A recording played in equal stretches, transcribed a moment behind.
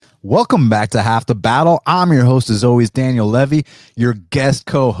Welcome back to Half the Battle. I'm your host, as always, Daniel Levy, your guest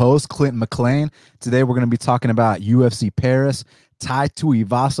co-host, Clinton McLean. Today, we're going to be talking about UFC Paris, Tai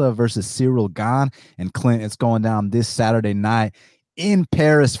Tuivasa versus Ciryl Gane. And Clint, it's going down this Saturday night in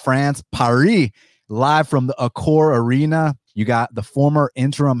Paris, France, Paris, live from the Accor Arena. You got the former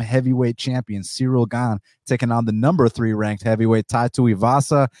interim heavyweight champion, Ciryl Gane, taking on the number 3 ranked heavyweight, Tai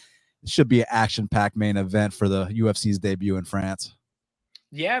Tuivasa. It should be an action-packed main event for the UFC's debut in France.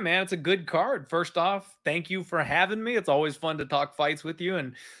 Yeah, man, it's a good card. First off, thank you for having me. It's always fun to talk fights with you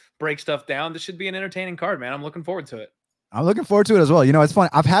and break stuff down. This should be an entertaining card, man. I'm looking forward to it. I'm looking forward to it as well. You know, it's funny.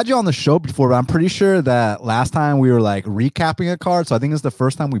 I've had you on the show before, but I'm pretty sure that last time we were like recapping a card. So I think it's the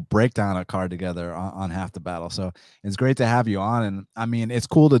first time we break down a card together on Half the Battle. So it's great to have you on. And I mean, it's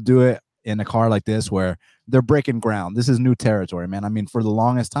cool to do it in a card like this where they're breaking ground. This is new territory, man. I mean, for the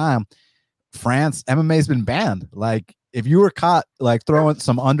longest time, France MMA has been banned. Like, if you were caught like throwing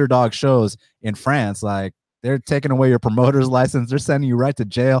some underdog shows in France, like they're taking away your promoter's license, they're sending you right to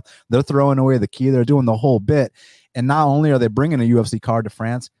jail, they're throwing away the key, they're doing the whole bit. And not only are they bringing a UFC card to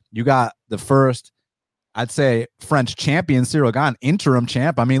France, you got the first, I'd say, French champion, Ciryl Gane, interim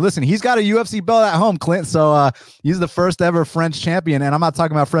champ. I mean, listen, he's got a UFC belt at home, Clint. So he's the first ever French champion. And I'm not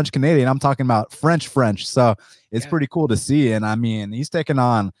talking about French Canadian, I'm talking about French. So it's pretty cool to see. And I mean, he's taking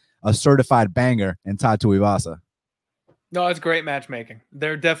on a certified banger in Tai Tuivasa. No, it's great matchmaking.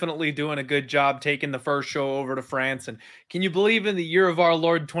 They're definitely doing a good job taking the first show over to France. And can you believe in the year of our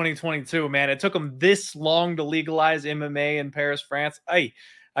Lord 2022, man? It took them this long to legalize MMA in Paris, France. I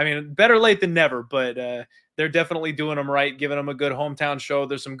mean, better late than never, but they're definitely doing them right, giving them a good hometown show.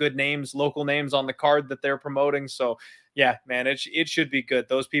 There's some good names, local names on the card that they're promoting. So, yeah, man, it should be good.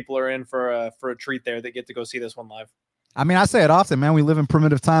 Those people are in for a treat there that get to go see this one live. I mean, I say it often, man. We live in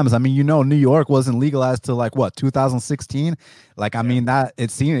primitive times. I mean, you know, New York wasn't legalized till like what, 2016. Like, I mean, that it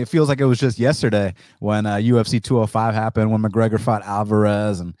feels like it was just yesterday when UFC 205 happened, when McGregor fought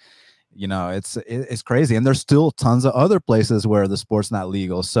Alvarez, and you know, it's crazy. And there's still tons of other places where the sport's not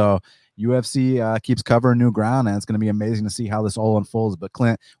legal. So UFC keeps covering new ground, and it's going to be amazing to see how this all unfolds. But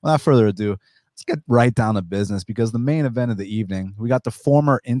Clint, without further ado, let's get right down to business, because the main event of the evening, we got the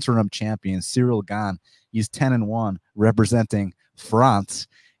former interim champion, Ciryl Gane. He's 10-1, representing France.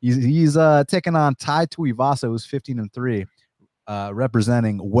 He's taking on Tai Tuivasa, who's 15-3,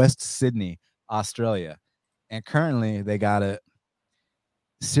 representing West Sydney, Australia. And currently, they got it.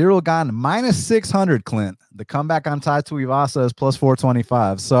 Ciryl Gane minus 600, Clint. The comeback on Tai Tuivasa is plus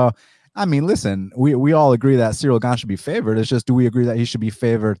 425. So, I mean, listen, we all agree that Ciryl Gane should be favored. It's just, do we agree that he should be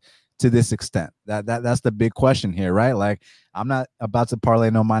favored to this extent? That's the big question here, right? Like, I'm not about to parlay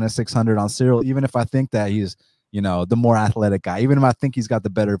no minus 600 on Ciryl, even if I think that he's, you know, the more athletic guy, even if I think he's got the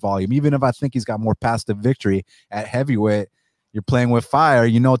better volume, even if I think he's got more paths to victory at heavyweight. You're playing with fire.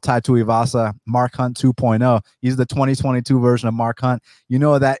 You know, Tai Tuivasa, Mark Hunt 2.0. He's the 2022 version of Mark Hunt. You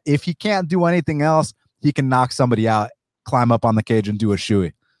know that if he can't do anything else, he can knock somebody out, climb up on the cage, and do a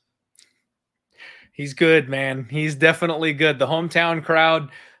shoey. He's good, man. He's definitely good. The hometown crowd,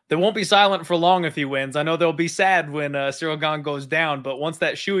 they won't be silent for long if he wins. I know they'll be sad when Ciryl Gane goes down, but once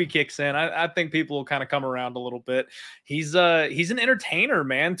that shoey kicks in, I think people will kind of come around a little bit. He's an entertainer,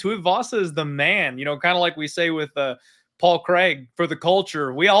 man. Tuivasa is the man. You know, kind of like we say with Paul Craig, for the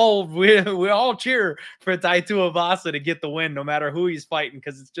culture. We all cheer for Tai Tuivasa to get the win, no matter who he's fighting,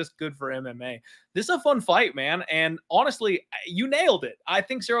 because it's just good for MMA. This is a fun fight, man. And honestly, you nailed it. I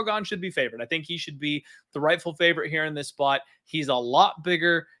think Ciryl Gane should be favored. I think he should be the rightful favorite here in this spot. He's a lot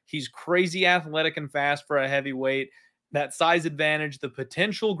bigger. He's crazy athletic and fast for a heavyweight. That size advantage, the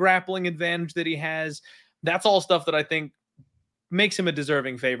potential grappling advantage that he has, that's all stuff that I think makes him a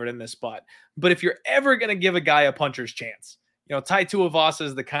deserving favorite in this spot. But if you're ever going to give a guy a puncher's chance, you know, Tai Tuivasa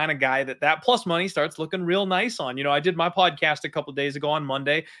is the kind of guy that plus money starts looking real nice on. You know, I did my podcast a couple days ago on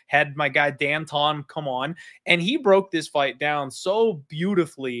Monday, had my guy Dan Tom come on, and he broke this fight down so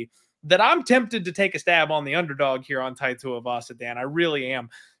beautifully that I'm tempted to take a stab on the underdog here on Tai Tuivasa, Dan. I really am.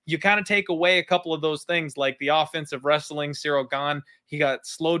 You kind of take away a couple of those things, like the offensive wrestling. Ciryl Gane, he got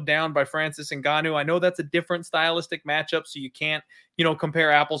slowed down by Francis Ngannou. I know that's a different stylistic matchup, so you can't, you know,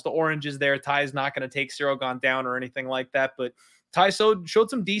 compare apples to oranges there. Ty's not going to take Ciryl Gane down or anything like that, but Ty showed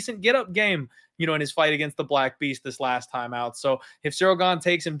some decent get-up game, you know, in his fight against the Black Beast this last time out. So if Ciryl Gane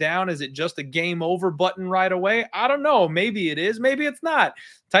takes him down, is it just a game over button right away? I don't know. Maybe it is. Maybe it's not.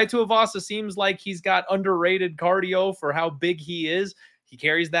 Tai Tuivasa seems like he's got underrated cardio for how big he is. He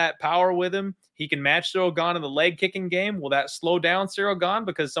carries that power with him. He can match Ciryl Gane in the leg kicking game. Will that slow down Ciryl Gane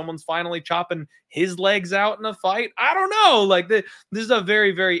because someone's finally chopping his legs out in a fight? I don't know. Like this is a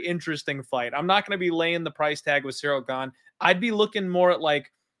very, very interesting fight. I'm not going to be laying the price tag with Ciryl Gane. I'd be looking more at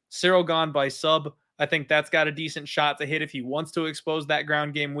like Cyril Gahn by sub. I think that's got a decent shot to hit if he wants to expose that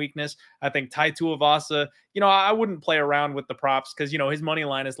ground game weakness. I think Tai Tuivasa, I wouldn't play around with the props because, his money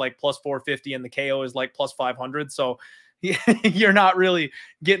line is like plus 450 and the KO is like plus 500. So you're not really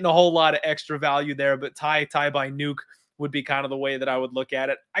getting a whole lot of extra value there. But Tai by nuke would be kind of the way that I would look at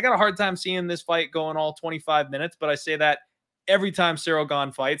it. I got a hard time seeing this fight going all 25 minutes, but I say that every time Cyril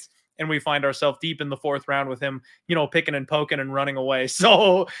Gahn fights. And we find ourselves deep in the fourth round with him, picking and poking and running away.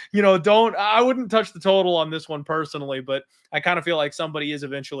 So, I wouldn't touch the total on this one personally, but I kind of feel like somebody is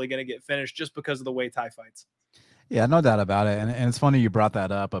eventually going to get finished just because of the way Tai fights. Yeah, no doubt about it. And it's funny you brought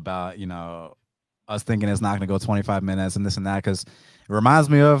that up about, us thinking it's not going to go 25 minutes and this and that, because it reminds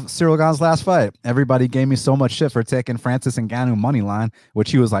me of Cyril Gahn's last fight. Everybody gave me so much shit for taking Francis Ngannou money line, which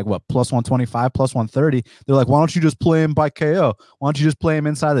he was like, what, plus 125, plus 130. They're like, why don't you just play him by KO? Why don't you just play him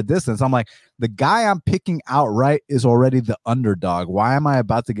inside the distance? I'm like, the guy I'm picking outright is already the underdog. Why am I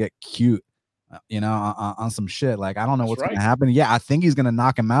about to get cute, on some shit? Like, I don't know what's going to happen. Yeah, I think he's going to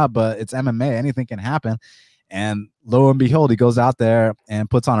knock him out, but it's MMA. Anything can happen. And lo and behold, he goes out there and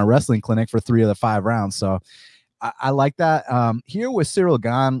puts on a wrestling clinic for 3 of the 5 rounds. So I like that. Here with Cyril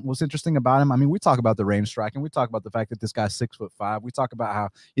Gahn, what's interesting about him, I mean, we talk about the range striking. We talk about the fact that this guy's 6'5". We talk about how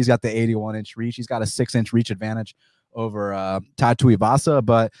he's got the 81-inch reach. He's got a 6-inch reach advantage over Tai Tuivasa.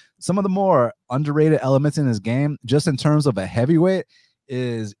 But some of the more underrated elements in his game, just in terms of a heavyweight,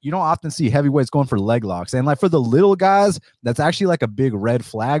 is you don't often see heavyweights going for leg locks. And like for the little guys, that's actually like a big red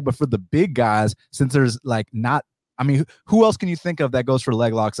flag. But for the big guys, since there's like not, I mean, who else can you think of that goes for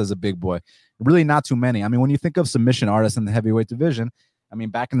leg locks as a big boy? Really not too many. I mean, when you think of submission artists in the heavyweight division, I mean,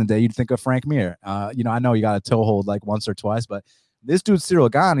 back in the day, you'd think of Frank Mir. I know you got a toe hold like once or twice, but this dude, Cyril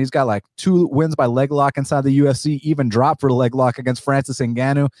Gahn, he's got like 2 wins by leg lock inside the UFC, even dropped for the leg lock against Francis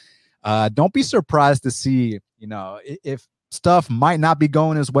Ngannou. Don't be surprised to see, if stuff might not be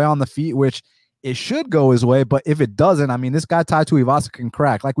going his way on the feet, which it should go his way. But if it doesn't, I mean, this guy Tai Tuivasa can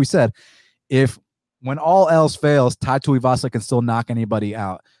crack. Like we said, when all else fails, Tai Tuivasa can still knock anybody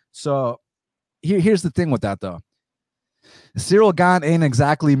out. So here's the thing with that, though. Cyril Gahn ain't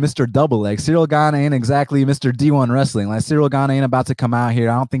exactly Mr. Double Leg. Cyril Gahn ain't exactly Mr. D1 Wrestling. Like, Cyril Gahn ain't about to come out here.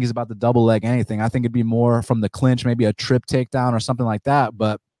 I don't think he's about to double leg anything. I think it'd be more from the clinch, maybe a trip takedown or something like that.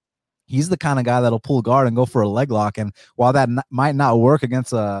 But he's the kind of guy that'll pull guard and go for a leg lock. And while that might not work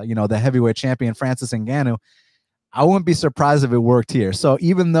against, the heavyweight champion Francis Ngannou, I wouldn't be surprised if it worked here. So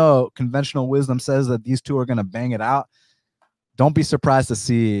even though conventional wisdom says that these two are going to bang it out, don't be surprised to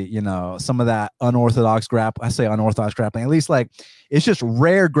see, some of that unorthodox grappling. I say unorthodox grappling, at least like it's just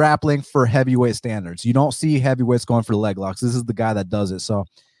rare grappling for heavyweight standards. You don't see heavyweights going for leg locks. This is the guy that does it. So,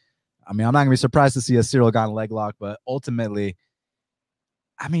 I mean, I'm not going to be surprised to see a Cyril Gahn leg lock, but ultimately,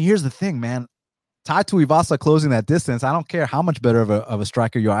 I mean, here's the thing, man. Tai Tuivasa closing that distance, I don't care how much better of a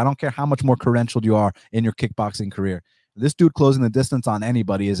striker you are. I don't care how much more credentialed you are in your kickboxing career. This dude closing the distance on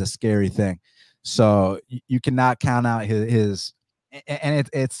anybody is a scary thing. So you cannot count out his and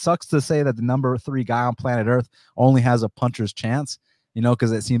it sucks to say that the number 3 guy on planet Earth only has a puncher's chance,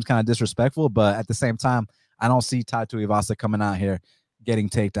 because it seems kind of disrespectful. But at the same time, I don't see Tai Tuivasa coming out here getting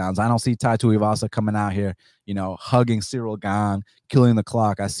takedowns. I don't see Tai Tuivasa coming out here, hugging Cyril Gahn, killing the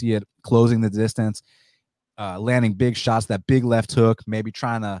clock. I see it closing the distance, landing big shots, that big left hook, maybe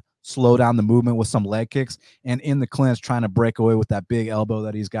trying to slow down the movement with some leg kicks, and in the clinch trying to break away with that big elbow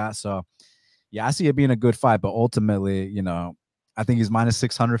that he's got. So, yeah, I see it being a good fight, but ultimately, I think he's minus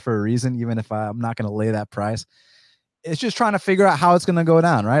 600 for a reason, even if I'm not going to lay that price. It's just trying to figure out how it's going to go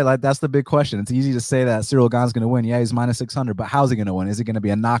down, right? Like, that's the big question. It's easy to say that Cyril Gahn's going to win. Yeah, he's minus 600, but how's he going to win? Is it going to be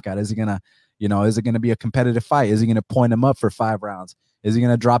a knockout? Is he going to, is it going to be a competitive fight? Is he going to point him up for 5 rounds? Is he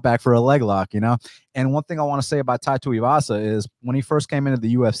going to drop back for a leg lock, And one thing I want to say about Tai Tuivasa is when he first came into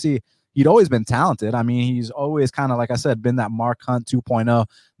the UFC, he'd always been talented. I mean, he's always kind of, like I said, been that Mark Hunt 2.0,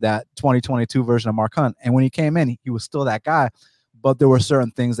 that 2022 version of Mark Hunt. And when he came in, he was still that guy. But there were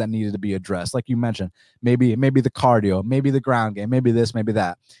certain things that needed to be addressed. Like you mentioned, maybe the cardio, maybe the ground game, maybe this, maybe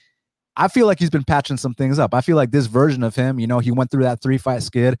that. I feel like he's been patching some things up. I feel like this version of him, he went through that 3-fight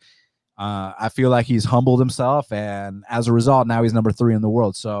skid. I feel like he's humbled himself. And as a result, now he's number 3 in the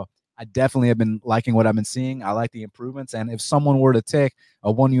world. So I definitely have been liking what I've been seeing. I like the improvements. And if someone were to take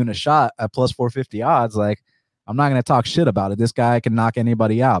a 1-unit shot at plus 450 odds, like, I'm not going to talk shit about it. This guy can knock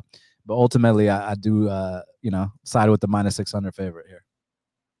anybody out. But ultimately, I do, side with the minus 600 favorite here.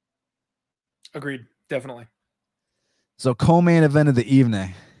 Agreed. Definitely. So co-main event of the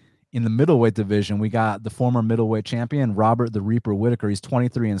evening. In the middleweight division, we got the former middleweight champion, Robert the Reaper Whittaker. He's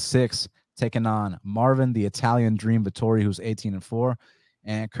 23-6, taking on Marvin, the Italian Dream Vittori, who's 18-4.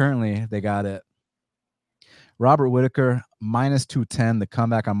 And currently, they got it. Robert Whittaker, minus 210. The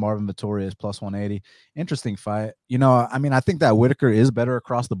comeback on Marvin Vettori is plus 180. Interesting fight. You know, I mean, I think that Whitaker is better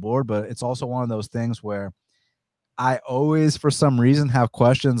across the board, but it's also one of those things where I always, for some reason, have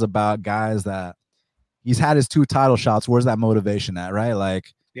questions about guys that he's had his 2 title shots. Where's that motivation at, right?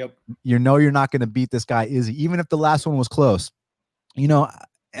 Like, Yep. You know you're not going to beat this guy, Izzy, even if the last one was close. You know,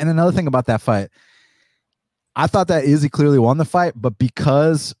 and another thing about that fight, I thought that Izzy clearly won the fight, but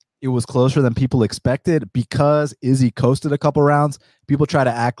because it was closer than people expected, because Izzy coasted a couple rounds, people try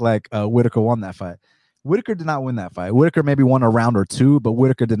to act like Whitaker won that fight. Whitaker did not win that fight. Whitaker maybe won a round or 2, but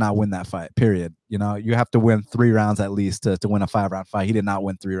Whitaker did not win that fight, period. You know, you have to win 3 rounds at least to win a 5-round fight. He did not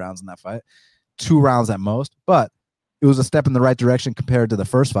win 3 rounds in that fight, 2 rounds at most, but it was a step in the right direction compared to the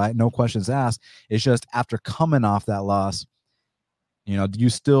first fight. No questions asked. It's just after coming off that loss, you know, do you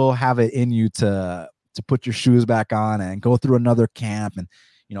still have it in you to put your shoes back on and go through another camp and,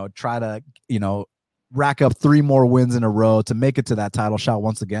 you know, try to, you know, rack up 3 more wins in a row to make it to that title shot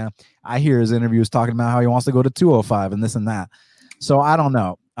once again? I hear his interviews talking about how he wants to go to 205 and this and that. So I don't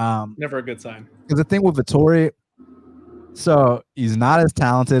know. Never a good sign. Because the thing with Vettori, so he's not as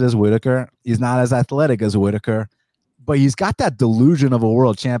talented as Whitaker. He's not as athletic as Whitaker, but he's got that delusion of a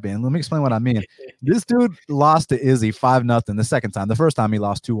world champion. Let me explain what I mean. This dude lost to Izzy 5-0 the second time. The first time he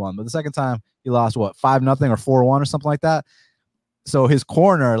lost 2-1, but the second time he lost what, 5-0 or 4-1 or something like that. So his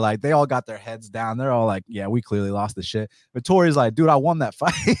corner, like, they all got their heads down. They're all like, yeah, we clearly lost the shit. Vettori's like, dude, I won that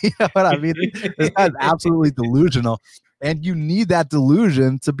fight. You know what I mean? This guy's absolutely delusional. And you need that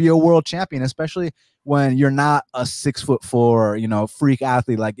delusion to be a world champion, especially when you're not a 6'4", you know, freak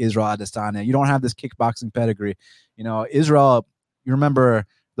athlete like Israel Adesanya. You don't have this kickboxing pedigree. You know, Israel, you remember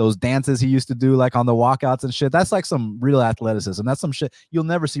those dances he used to do like on the walkouts and shit? That's like some real athleticism. That's some shit. You'll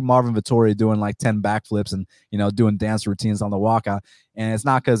never see Marvin Vettori doing like 10 backflips and, you know, doing dance routines on the walkout. And it's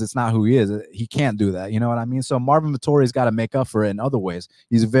not because it's not who he is. He can't do that. You know what I mean? So Marvin Vettori's got to make up for it in other ways.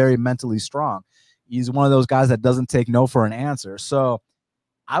 He's very mentally strong. He's one of those guys that doesn't take no for an answer. So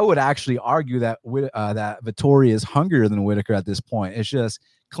I would actually argue that that Vettori is hungrier than Whitaker at this point. It's just,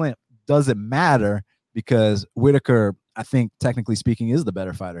 Clint, doesn't matter because Whitaker, I think, technically speaking, is the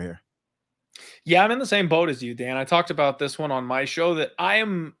better fighter here. Yeah, I'm in the same boat as you, Dan. I talked about this one on my show that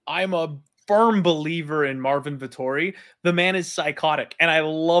I'm a firm believer in Marvin Vettori. The man is psychotic, and I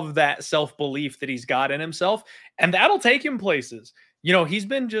love that self-belief that he's got in himself, and that'll take him places. You know, he's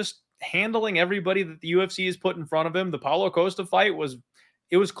been just handling everybody that the UFC has put in front of him. The Paulo Costa fight was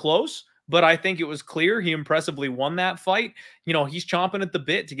close, but I think it was clear he impressively won that fight. You know, he's chomping at the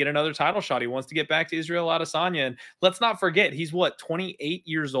bit to get another title shot. He wants to get back to Israel Adesanya. And let's not forget, he's 28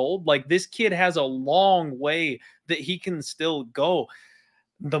 years old? Like, this kid has a long way that he can still go.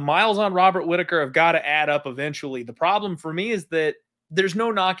 The miles on Robert Whitaker have got to add up eventually. The problem for me is that there's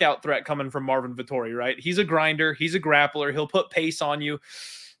no knockout threat coming from Marvin Vettori, right? He's a grinder. He's a grappler. He'll put pace on you.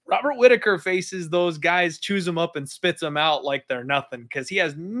 Robert Whitaker faces those guys, chews them up and spits them out like they're nothing, because he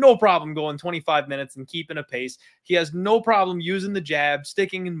has no problem going 25 minutes and keeping a pace. He has no problem using the jab,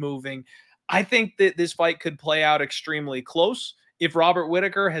 sticking and moving. I think that this fight could play out extremely close. If Robert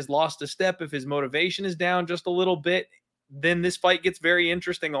Whitaker has lost a step, if his motivation is down just a little bit, then this fight gets very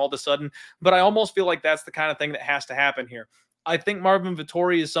interesting all of a sudden. But I almost feel like that's the kind of thing that has to happen here. I think Marvin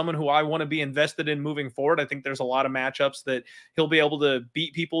Vettori is someone who I want to be invested in moving forward. I think there's a lot of matchups that he'll be able to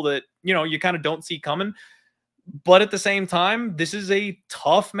beat people that, you know, you kind of don't see coming. But at the same time, this is a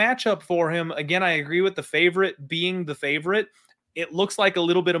tough matchup for him. Again, I agree with the favorite being the favorite. It looks like a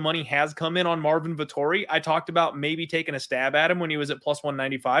little bit of money has come in on Marvin Vettori. I talked about maybe taking a stab at him when he was at plus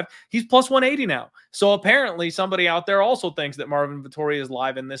 195. He's plus 180 now. So apparently somebody out there also thinks that Marvin Vettori is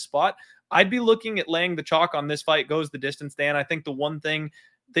live in this spot. I'd be looking at laying the chalk on this fight goes the distance, Dan. I think the one thing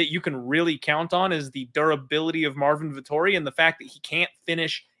that you can really count on is the durability of Marvin Vettori and the fact that he can't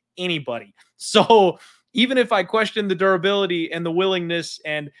finish anybody. So even if I question the durability and the willingness,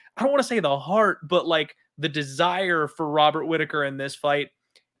 and I don't want to say the heart, but like the desire for Robert Whitaker in this fight,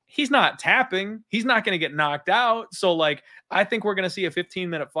 he's not tapping. He's not going to get knocked out. So like, I think we're going to see a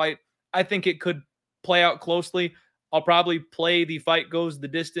 15-minute fight. I think it could play out closely. I'll probably play the fight goes the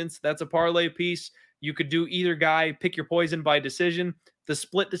distance. That's a parlay piece. You could do either guy, pick your poison by decision. The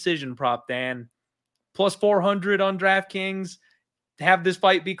split decision prop, Dan, plus 400 on DraftKings. To have this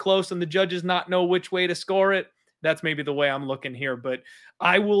fight be close and the judges not know which way to score it, that's maybe the way I'm looking here. But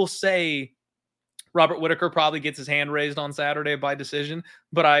I will say Robert Whitaker probably gets his hand raised on Saturday by decision,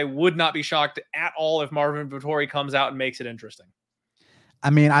 but I would not be shocked at all if Marvin Vettori comes out and makes it interesting. I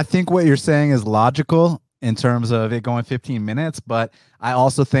mean, I think what you're saying is logical in terms of it going 15 minutes, but I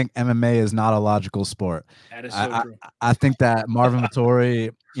also think MMA is not a logical sport. That is so true. I think that Marvin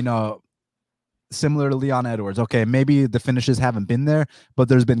Vettori, you know, similar to Leon Edwards. Okay, maybe the finishes haven't been there, but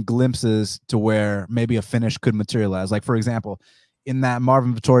there's been glimpses to where maybe a finish could materialize. Like, for example, in that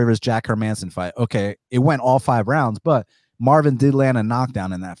Marvin Vettori versus Jack Hermanson fight, okay, it went all 5 rounds, but Marvin did land a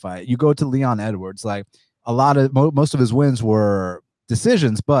knockdown in that fight. You go to Leon Edwards, like most of his wins were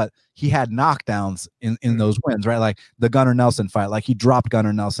decisions, but he had knockdowns in those wins, right? Like the Gunnar Nelson fight, like he dropped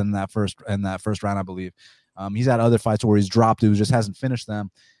Gunnar Nelson in that first round, I believe. He's had other fights where he's dropped, he just hasn't finished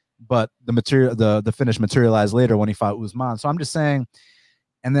them. But the finish materialized later when he fought Usman. So I'm just saying.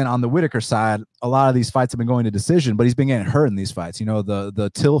 And then on the Whitaker side, a lot of these fights have been going to decision, but he's been getting hurt in these fights. You know,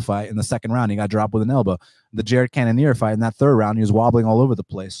 the Till fight in the second round, he got dropped with an elbow. The Jared Cannonier fight in that third round, he was wobbling all over the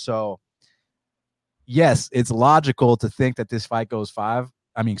place. So, yes, it's logical to think that this fight goes 3.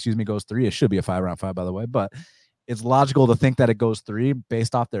 It should be a 5-round fight, by the way. But it's logical to think that it goes 3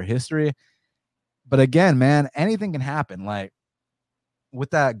 based off their history. But again, man, anything can happen. Like, with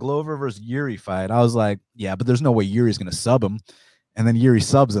that Glover versus Yuri fight, I was like, yeah, but there's no way Yuri's going to sub him. And then Yuri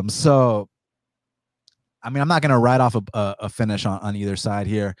subs him. So, I mean, I'm not going to write off a finish on either side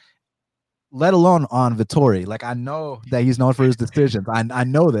here, let alone on Vettori. Like, I know that he's known for his decisions. I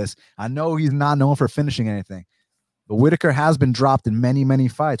know this. I know he's not known for finishing anything. But Whitaker has been dropped in many, many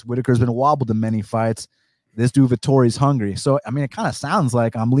fights. Whitaker's been wobbled in many fights. This dude, Vettori's hungry. So, I mean, it kind of sounds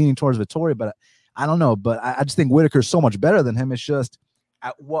like I'm leaning towards Vettori, but I don't know. But I just think Whitaker's so much better than him. It's just,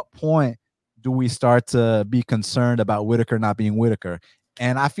 at what point do we start to be concerned about Whitaker not being Whitaker?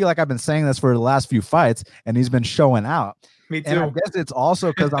 And I feel like I've been saying this for the last few fights, and he's been showing out. Me too. And I guess it's also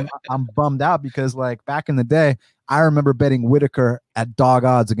because I'm bummed out because, like, back in the day, I remember betting Whitaker at dog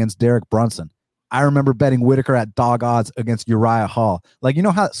odds against Derek Brunson. I remember betting Whitaker at dog odds against Uriah Hall. Like, you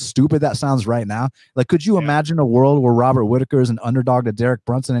know how stupid that sounds right now? Like, could you imagine a world where Robert Whitaker is an underdog to Derek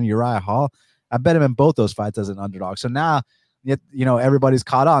Brunson and Uriah Hall? I bet him in both those fights as an underdog. So now, you know, everybody's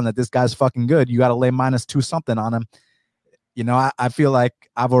caught on that this guy's fucking good. You got to lay -2 something on him. You know, I feel like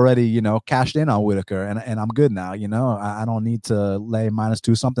I've already, you know, cashed in on Whitaker and I'm good now. You know, I don't need to lay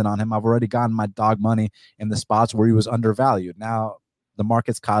 -2 something on him. I've already gotten my dog money in the spots where he was undervalued. Now the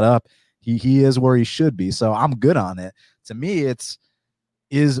market's caught up. He is where he should be. So I'm good on it. To me,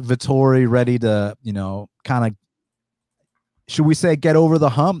 is Vettori ready to, you know, kind of, should we say, get over the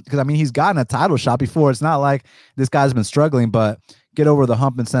hump? Because, I mean, he's gotten a title shot before. It's not like this guy's been struggling, but get over the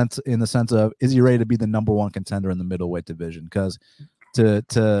hump in the sense of, is he ready to be the #1 contender in the middleweight division? Because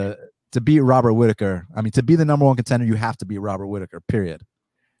to beat Robert Whitaker, I mean, to be the #1 contender, you have to beat Robert Whitaker, period.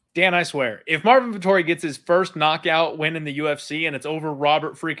 Dan, I swear, if Marvin Vettori gets his first knockout win in the UFC and it's over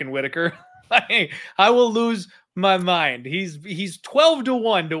Robert freaking Whitaker, I will lose my mind. He's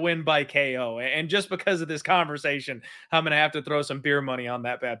 12-1 to win by KO. And just because of this conversation, I'm going to have to throw some beer money on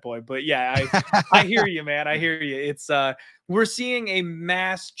that bad boy. But yeah, I hear you, man. I hear you. It's we're seeing a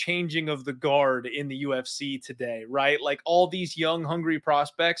mass changing of the guard in the UFC today, right? Like, all these young, hungry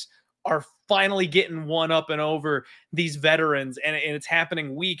prospects are finally getting one up and over these veterans. And it's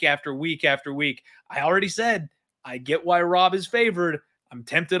happening week after week after week. I already said, I get why Rob is favored. I'm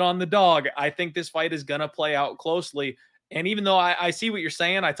tempted on the dog. I think this fight is going to play out closely. And even though I see what you're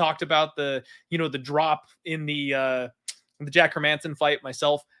saying, I talked about the drop in the Jack Hermanson fight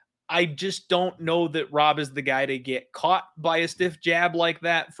myself. I just don't know that Rob is the guy to get caught by a stiff jab like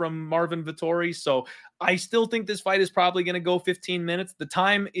that from Marvin Vettori. So I still think this fight is probably going to go 15 minutes. The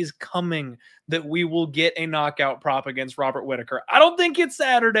time is coming that we will get a knockout prop against Robert Whitaker. I don't think it's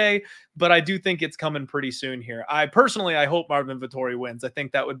Saturday, but I do think it's coming pretty soon here. I hope Marvin Vettori wins. I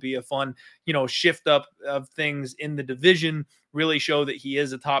think that would be a fun, shift up of things in the division, really show that he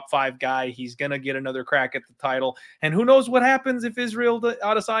is a top 5 guy. He's going to get another crack at the title. And who knows what happens if Israel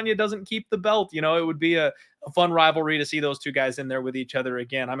Adesanya doesn't keep the belt. It would be a fun rivalry to see those two guys in there with each other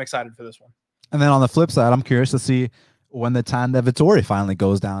again. I'm excited for this one. And then on the flip side, I'm curious to see when the time that Vettori finally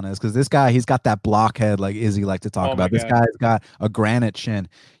goes down is, because this guy, he's got that blockhead like Izzy like to talk about. This guy's got a granite chin.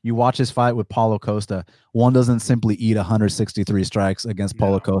 You watch his fight with Paulo Costa. One doesn't simply eat 163 strikes against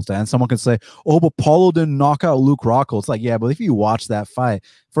Paulo Costa. And someone can say, oh, but Paulo didn't knock out Luke Rockhold. It's like, yeah, but if you watch that fight,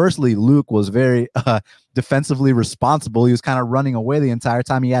 firstly, Luke was very defensively responsible. He was kind of running away the entire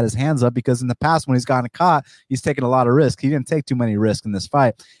time he had his hands up, because in the past when he's gotten caught, he's taken a lot of risks. He didn't take too many risks in this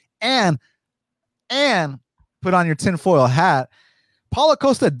fight. And put on your tinfoil hat, Paulo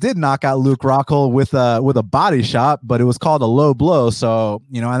Costa did knock out Luke Rockhold with a body shot, but it was called a low blow. So,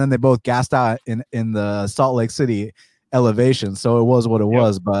 and then they both gassed out in the Salt Lake City elevation. So it was what it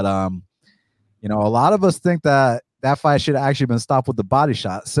was. But, a lot of us think that fight should have actually been stopped with the body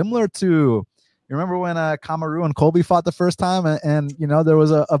shot. Similar to, you remember when Kamaru and Colby fought the first time and there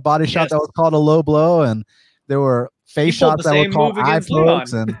was a body shot that was called a low blow, and there were face shots that were called eye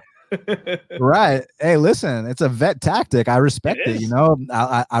pokes, and Right. Hey, listen, it's a vet tactic. I It respect it. You is. know,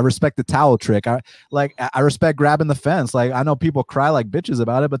 I respect the towel trick. I respect grabbing the fence. Like, I know people cry like bitches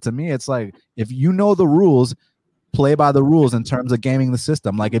about it, but to me, it's like, if you know the rules, play by the rules in terms of gaming the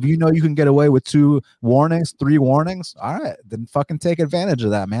system. Like, if you know you can get away with 2 warnings, 3 warnings, all right, then fucking take advantage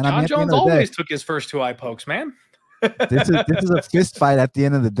of that, man. I mean, John at the end Jones of the day, always took his first 2 eye pokes, man. this is a fist fight at the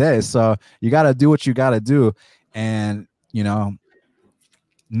end of the day. So you got to do what you got to do, and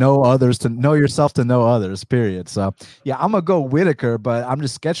know others to know yourself to know others. Period. So yeah, I'm gonna go Whitaker, but I'm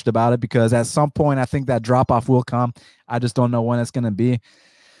just sketched about it because at some point I think that drop off will come. I just don't know when it's gonna be.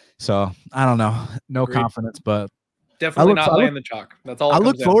 So I don't know. No Agreed. confidence, but Definitely not laying the chalk. That's all I it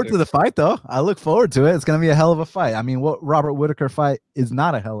look comes down forward to. to the fight, though. I look forward to it. It's going to be a hell of a fight. I mean, what Robert Whitaker fight is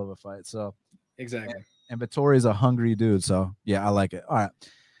not a hell of a fight. So Exactly. and Vittori's a hungry dude. So yeah, I like it. All right.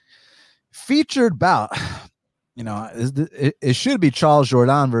 Featured bout. It should be Charles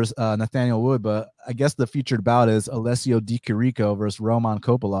Jourdain versus Nathaniel Wood, but I guess the featured bout is Alessio Di Chirico versus Roman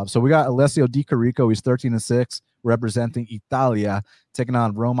Kopylov. So we got Alessio Di Chirico. He's 13-6, representing Italia, taking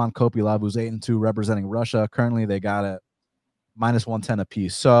on Roman Kopylov, who's 8-2, representing Russia. Currently, they got it -110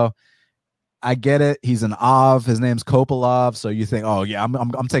 apiece. So I get it. He's an Ov. His name's Kopylov. So you think, oh yeah,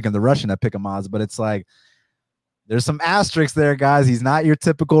 I'm taking the Russian at pick 'em odds, but it's like, there's some asterisks there, guys. He's not your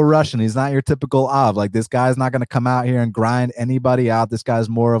typical Russian. He's not your typical Ov. Like, this guy's not going to come out here and grind anybody out. This guy's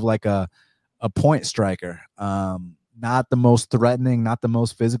more of like a point striker. Not the most threatening, not the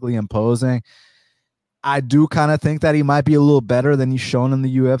most physically imposing. I do kind of think that he might be a little better than he's shown in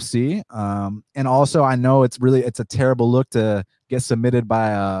the UFC. And also, I know it's a terrible look to get submitted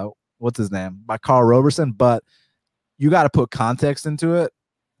by what's his name? By Carl Roberson, but you got to put context into it.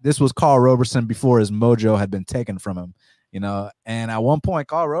 This was Carl Roberson before his mojo had been taken from him, and at one point,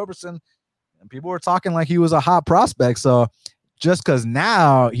 Carl Roberson, and people were talking like he was a hot prospect. So just because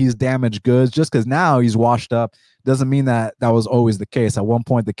now he's damaged goods, just because now he's washed up, doesn't mean that was always the case. At one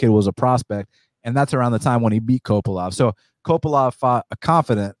point, the kid was a prospect, and that's around the time when he beat Kopylov. So Kopylov fought a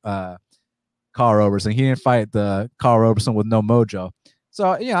confident Carl Roberson. He didn't fight the Carl Roberson with no mojo.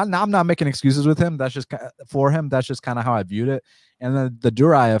 So yeah, I'm not making excuses with him. That's just for him. That's just kind of how I viewed it. And then the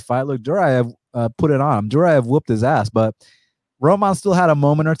Duraev fight. Look, Duraev put it on him. Duraev whooped his ass, but Roman still had a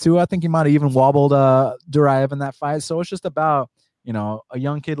moment or two. I think he might have even wobbled Duraev in that fight. So it's just about a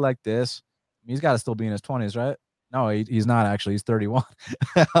young kid like this. He's got to still be in his 20s, right? No, he's not actually. He's 31.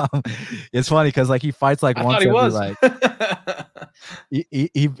 It's funny because like he fights like once every like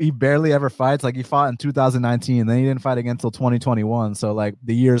he barely ever fights. Like he fought in 2019, then he didn't fight again until 2021. So like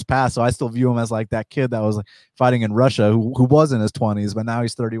the years passed. So I still view him as like that kid that was like fighting in Russia who was in his 20s, but now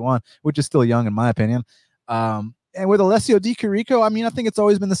he's 31, which is still young in my opinion. And with Alessio Di Chirico, I mean, I think it's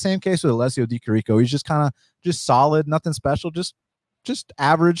always been the same case with Alessio Di Chirico. He's just kind of just solid, nothing special, just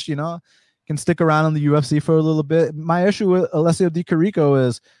average, can stick around in the UFC for a little bit. My issue with Alessio Di Chirico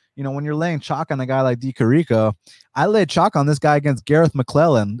is, when you're laying chalk on a guy like Di Chirico, I laid chalk on this guy against Gareth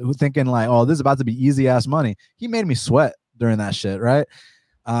McClellan, who thinking like, oh, this is about to be easy ass money. He made me sweat during that shit, right?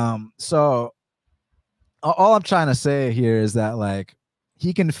 So all I'm trying to say here is that like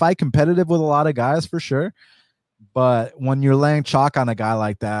he can fight competitive with a lot of guys for sure, but when you're laying chalk on a guy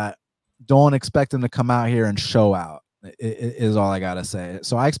like that, don't expect him to come out here and show out. Is all I gotta say.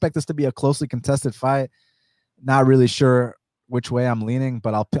 So I expect this to be a closely contested fight. Not really sure which way I'm leaning,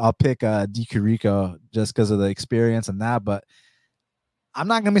 but I'll pick Di Chirico just because of the experience and that. But I'm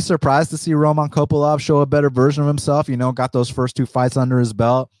not gonna be surprised to see Roman Kopylov show a better version of himself. Got those first 2 fights under his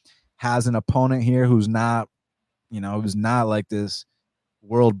belt, has an opponent here who's not like this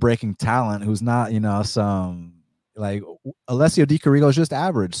world-breaking talent, who's not some like Alessio Di Chirico is just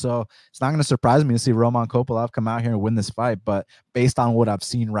average. So it's not going to surprise me to see Roman Kopylov come out here and win this fight. But based on what I've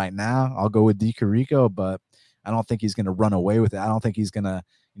seen right now, I'll go with Di Chirico, but I don't think he's going to run away with it. I don't think he's going to,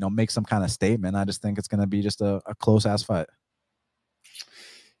 make some kind of statement. I just think it's going to be just a close ass fight.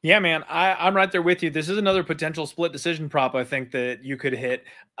 Yeah, man, I'm right there with you. This is another potential split decision prop I think that you could hit.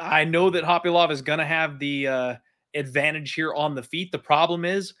 I know that Kopylov is going to have the advantage here on the feet. The problem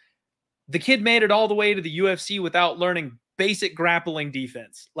is the kid made it all the way to the UFC without learning basic grappling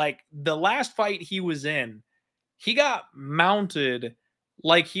defense. Like the last fight he was in, he got mounted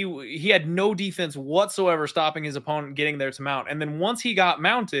like he had no defense whatsoever stopping his opponent getting there to mount. And then once he got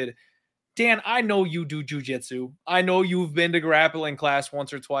mounted, Dan, I know you do jujitsu. I know you've been to grappling class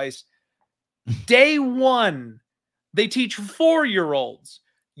once or twice. Day one, they teach 4-year-olds.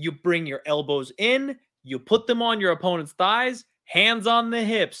 You bring your elbows in, you put them on your opponent's thighs, hands on the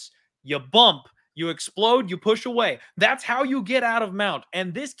hips. You bump, you explode, you push away. That's how you get out of mount.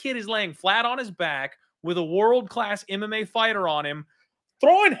 And this kid is laying flat on his back with a world-class MMA fighter on him,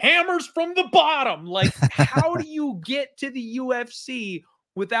 throwing hammers from the bottom. Like, how do you get to the UFC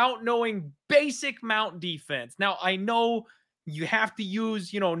without knowing basic mount defense? Now, I know you have to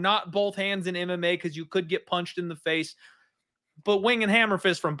use, not both hands in MMA because you could get punched in the face, but wing and hammer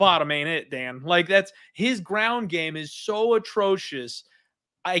fist from bottom ain't it, Dan. Like, that's his ground game is so atrocious.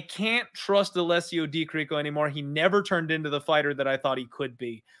 I can't trust Alessio Di Chirico anymore. He never turned into the fighter that I thought he could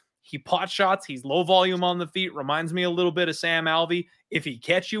be. He pot shots. He's low volume on the feet. Reminds me a little bit of Sam Alvey. If he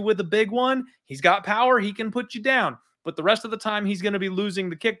catch you with a big one, he's got power. He can put you down. But the rest of the time, he's going to be losing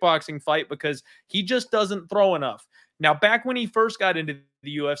the kickboxing fight because he just doesn't throw enough. Now, back when he first got into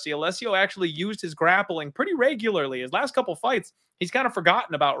the UFC, Alessio actually used his grappling pretty regularly. His last couple fights, he's kind of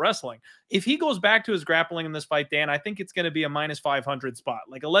forgotten about wrestling. If he goes back to his grappling in this fight, Dan, I think it's going to be a minus 500 spot.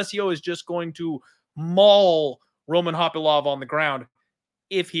 Like, Alessio is just going to maul Roman Hopilov on the ground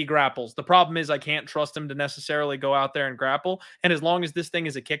if he grapples. The problem is I can't trust him to necessarily go out there and grapple. And as long as this thing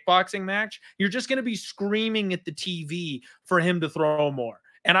is a kickboxing match, you're just going to be screaming at the TV for him to throw more.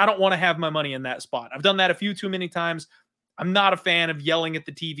 And I don't want to have my money in that spot. I've done that a few too many times. I'm not a fan of yelling at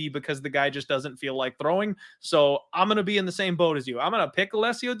the TV because the guy just doesn't feel like throwing. So I'm going to be in the same boat as you. I'm going to pick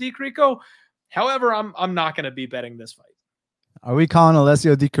Alessio Di Chirico. However, I'm not going to be betting this fight. Are we calling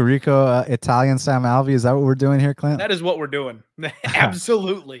Alessio Di Chirico Italian Sam Alvey? Is that what we're doing here, Clint? That is what we're doing.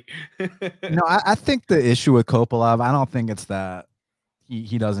 Absolutely. I think the issue with Kopylov, I don't think it's that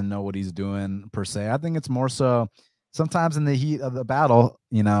he doesn't know what he's doing per se. I think it's more so sometimes in the heat of the battle,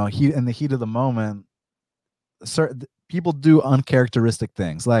 in the heat of the moment, certain people do uncharacteristic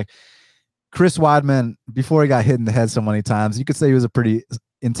things. Like Chris Weidman, before he got hit in the head so many times, you could say he was a pretty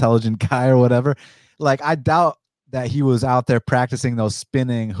intelligent guy or whatever. Like, I doubt that he was out there practicing those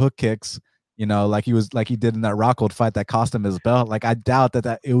spinning hook kicks, like he did in that Rockhold fight that cost him his belt. Like, I doubt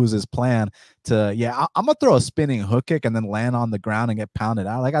that it was his plan to, I'm gonna throw a spinning hook kick and then land on the ground and get pounded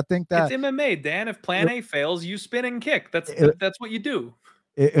out. Like, I think that it's MMA, Dan. If plan A fails, you spin and kick. That's what you do.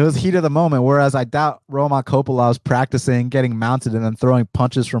 It was heat of the moment. Whereas I doubt Roman Kopylov's practicing getting mounted and then throwing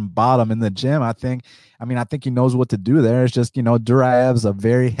punches from bottom in the gym. I think he knows what to do there. It's just, Duraev's a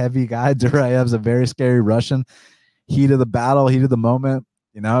very heavy guy. Duraev's a very scary Russian. Heat of the battle, heat of the moment.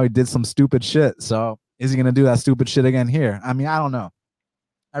 He did some stupid shit. So is he going to do that stupid shit again here? I don't know.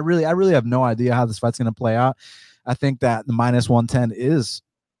 I really have no idea how this fight's going to play out. I think that the minus 110 is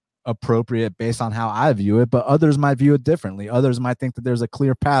appropriate based on how I view it, but others might view it differently. Others might think that there's a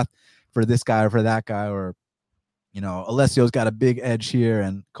clear path for this guy or for that guy, or Alessio's got a big edge here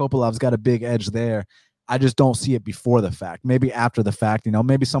and Kopylov's got a big edge there. I just don't see it before the fact. Maybe after the fact,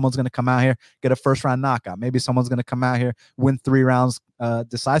 maybe someone's going to come out here, get a first round knockout. Maybe someone's going to come out here, win 3 rounds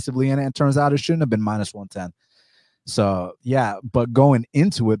decisively, and it turns out it shouldn't have been minus 110. So yeah, but going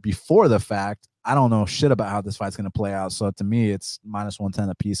into it before the fact, I don't know shit about how this fight's going to play out. So to me, it's minus 110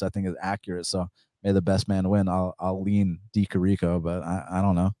 a piece. I think is accurate. So may the best man win. I'll lean Di Chirico, but I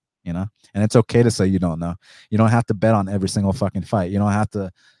don't know, and it's okay to say you don't know. You don't have to bet on every single fucking fight. You don't have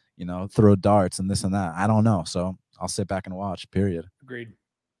to, throw darts and this and that. I don't know. So I'll sit back and watch, period. Agreed.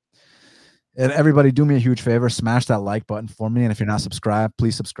 And everybody do me a huge favor. Smash that like button for me. And if you're not subscribed,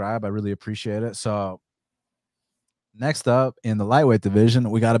 please subscribe. I really appreciate it. So next up in the lightweight division,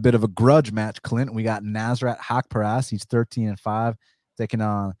 we got a bit of a grudge match, Clint. We got Nasrat Haqparast. He's 13-5, taking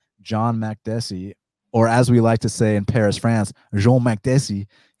on John Makdessi, or as we like to say in Paris, France, Jean Makdessi.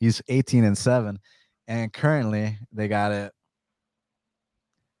 He's 18-7, and currently they got it.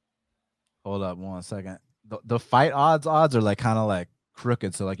 Hold up 1 second. The fight odds are like kind of like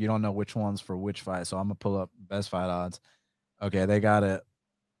crooked, so like you don't know which one's for which fight. So I'm gonna pull up best fight odds. Okay, they got it.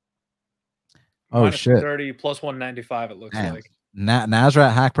 Oh minus shit! 30 plus 195. It looks like.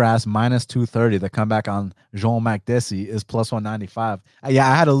 Nasrat Haqparast minus 230. The comeback on Jean Makdessi is plus 195.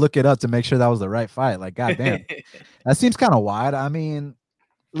 Yeah, I had to look it up to make sure that was the right fight. Like, goddamn, that seems kind of wide. I mean,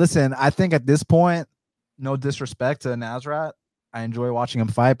 listen, I think at this point, no disrespect to Nasrat, I enjoy watching him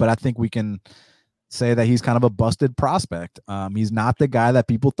fight, but I think we can say that he's kind of a busted prospect. He's not the guy that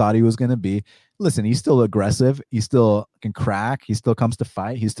people thought he was going to be. Listen, he's still aggressive. He still can crack. He still comes to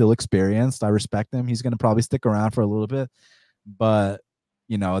fight. He's still experienced. I respect him. He's going to probably stick around for a little bit. But,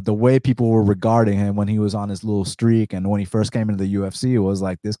 the way people were regarding him when he was on his little streak and when he first came into the UFC was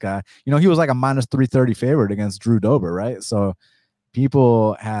like this guy, he was like a minus 330 favorite against Drew Dober, right? So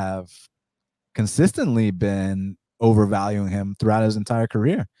people have consistently been overvaluing him throughout his entire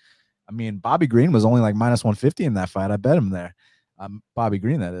career. I mean, Bobby Green was only like minus 150 in that fight. I bet him there. Bobby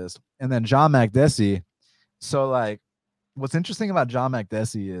Green, that is. And then John Makdessi. So, like, what's interesting about John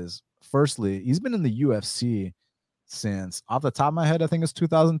Makdessi is, firstly, he's been in the UFC since, off the top of my head, I think it's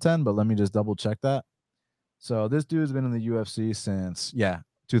 2010, but let me just double check that. So this dude's been in the UFC since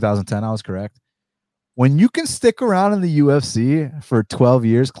 2010. I was correct. When you can stick around in the UFC for 12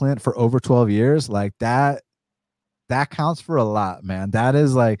 years, Clint, for over 12 years, like that counts for a lot, man. That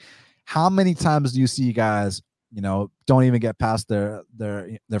is like, how many times do you see guys, don't even get past their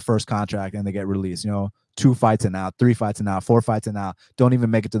first contract and they get released, 2 fights and out, 3 fights and out, 4 fights and out, don't even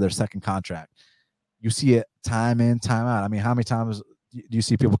make it to their second contract. You see it time in, time out. I mean, how many times do you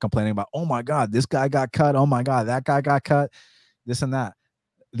see people complaining about, oh my God, this guy got cut, oh my God, that guy got cut, this and that?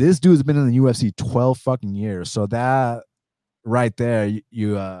 This dude's been in the UFC 12 fucking years. So that right there,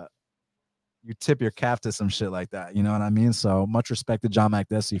 you tip your cap to some shit like that. You know what I mean? So much respect to John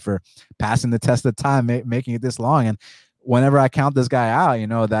Makdessi for passing the test of time, making it this long. And whenever I count this guy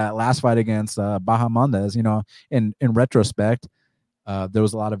out, that last fight against Bahamondes, in retrospect, there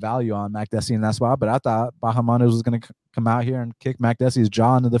was a lot of value on Makdessi in that spot. But I thought Bahamondes was going to come out here and kick Makdessi's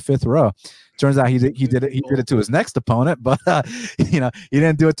jaw into the fifth row. Turns out he did it to his next opponent, but he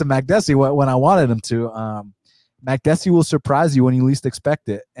didn't do it to Makdessi when I wanted him to. Makdessi will surprise you when you least expect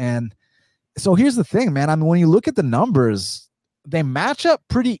it. And so here's the thing, man. I mean, when you look at the numbers, they match up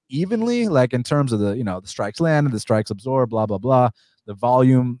pretty evenly, like in terms of the strikes landed, the strikes absorbed, blah, blah, blah. The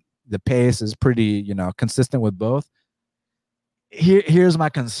volume, the pace is pretty, consistent with both. Here's my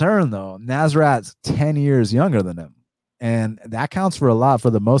concern, though. Nasrat's 10 years younger than him, and that counts for a lot for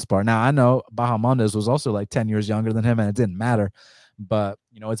the most part. Now, I know Bahamondes was also like 10 years younger than him, and it didn't matter. But,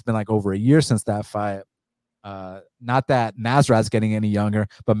 it's been like over a year since that fight. Not that Nasrat's getting any younger,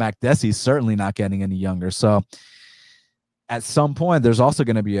 but Makdessi's certainly not getting any younger. So at some point, there's also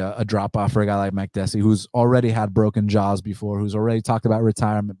going to be a drop off for a guy like Makdessi, who's already had broken jaws before, who's already talked about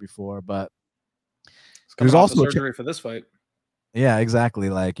retirement before. But there's also surgery for this fight. Yeah, exactly.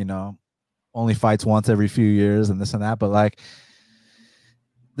 Like, only fights once every few years and this and that. But like,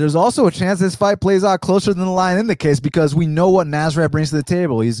 there's also a chance this fight plays out closer than the line indicates, because we know what Nasrat brings to the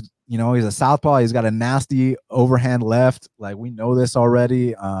table. He's a southpaw. He's got a nasty overhand left. Like, we know this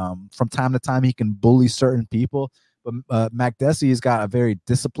already. From time to time, he can bully certain people. But Makdessi's got a very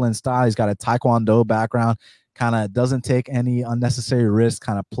disciplined style. He's got a Taekwondo background, kind of doesn't take any unnecessary risks,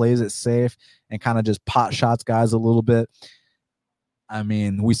 kind of plays it safe, and kind of just pot shots guys a little bit. I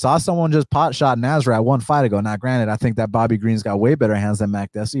mean, we saw someone just pot shot Nasrat one fight ago. Now, granted, I think that Bobby Green's got way better hands than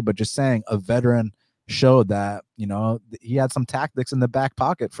Makdessi, but just saying, a veteran showed that, he had some tactics in the back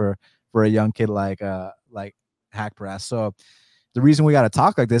pocket for a young kid like Haqparast. So the reason we got to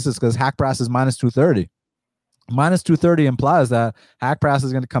talk like this is because Haqparast is minus 230. Minus 230 implies that Haqparast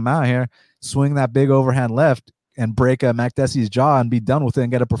is going to come out here, swing that big overhand left, and break Makdessi's jaw and be done with it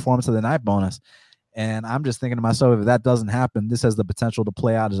and get a performance of the night bonus. And I'm just thinking to myself, if that doesn't happen, this has the potential to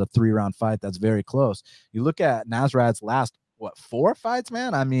play out as a 3-round fight that's very close. You look at Nasrat's last, 4 fights,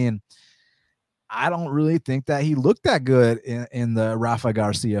 man? I mean, I don't really think that he looked that good in the Rafa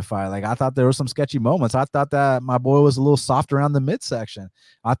Garcia fight. Like, I thought there were some sketchy moments. I thought that my boy was a little soft around the midsection.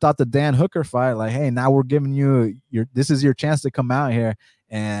 I thought the Dan Hooker fight, like, hey, now we're giving you this is your chance to come out here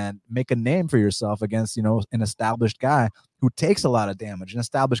and make a name for yourself against, an established guy who takes a lot of damage, an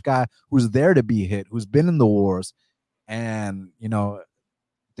established guy who's there to be hit, who's been in the wars. And,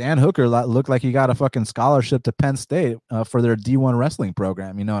 Dan Hooker looked like he got a fucking scholarship to Penn State for their D1 wrestling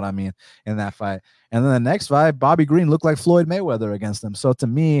program. You know what I mean? In that fight. And then the next fight, Bobby Green looked like Floyd Mayweather against him. So to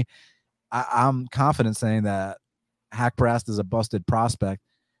me, I'm confident saying that Haqparast is a busted prospect.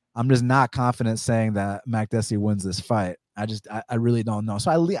 I'm just not confident saying that Makdessi wins this fight. I really don't know. So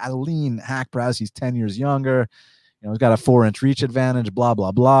I lean Haqparast. He's 10 years younger. He's got a 4-inch reach advantage, blah,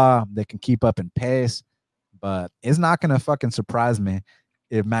 blah, blah. They can keep up in pace. But it's not going to fucking surprise me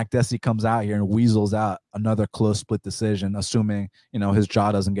if Makdessi comes out here and weasels out another close split decision, assuming, his jaw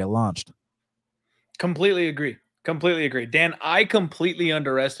doesn't get launched. Completely agree. Dan, I completely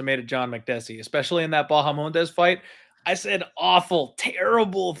underestimated John Makdessi, especially in that Bahamondes fight. I said awful,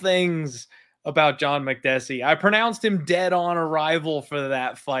 terrible things about John Makdessi. I pronounced him dead on arrival for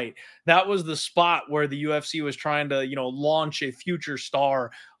that fight. That was the spot where the UFC was trying to, launch a future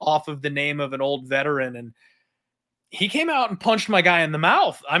star off of the name of an old veteran. And he came out and punched my guy in the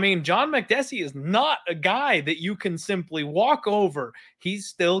mouth. I mean, John Makdessi is not a guy that you can simply walk over. He's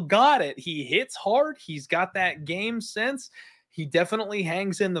still got it. He hits hard. He's got that game sense. He definitely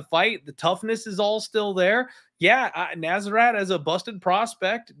hangs in the fight. The toughness is all still there. Yeah, Nasrat as a busted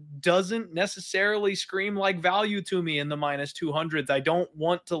prospect doesn't necessarily scream like value to me in the minus 200s. I don't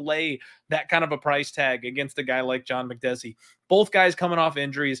want to lay that kind of a price tag against a guy like John Makdessi. Both guys coming off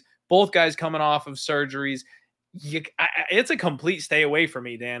injuries, both guys coming off of surgeries. It's a complete stay away for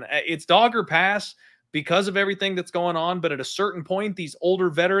me, Dan. It's dog or pass because of everything that's going on. But at a certain point, these older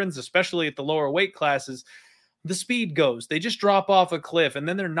veterans, especially at the lower weight classes, the speed goes. They just drop off a cliff, and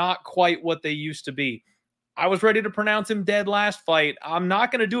then they're not quite what they used to be. I was ready to pronounce him dead last fight. I'm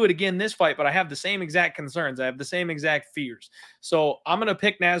not going to do it again this fight, but I have the same exact concerns. I have the same exact fears. So I'm going to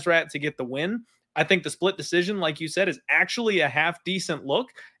pick Nasrat to get the win. I think the split decision, like you said, is actually a half decent look.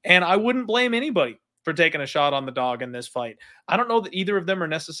 And I wouldn't blame anybody for taking a shot on the dog in this fight. I don't know that either of them are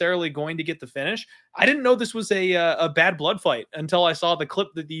necessarily going to get the finish. I didn't know this was a bad blood fight until I saw the clip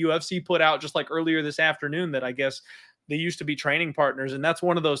that the UFC put out just like earlier this afternoon that I guess they used to be training partners. And that's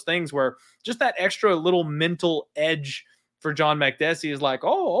one of those things where just that extra little mental edge for John Makdessi is like,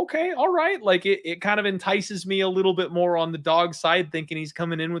 oh, okay, all right. Like it kind of entices me a little bit more on the dog side, thinking he's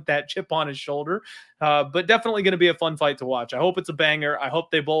coming in with that chip on his shoulder. But definitely going to be a fun fight to watch. I hope it's a banger. I hope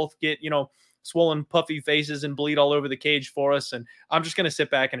they both get, swollen, puffy faces and bleed all over the cage for us. And I'm just going to sit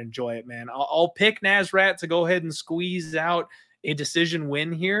back and enjoy it, man. I'll pick Nasrat to go ahead and squeeze out a decision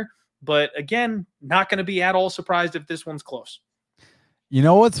win here. But again, not going to be at all surprised if this one's close. You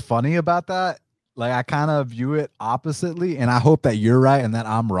know what's funny about that? Like, I kind of view it oppositely, and I hope that you're right and that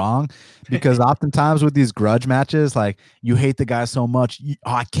I'm wrong, because oftentimes with these grudge matches, like, you hate the guy so much,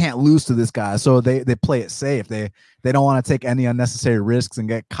 I can't lose to this guy, so they play it safe. They don't want to take any unnecessary risks and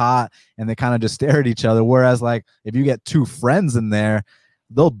get caught, and they kind of just stare at each other. Whereas, like, if you get two friends in there,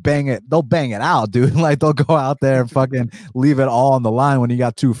 they'll bang it out, dude. Like, they'll go out there and fucking leave it all on the line when you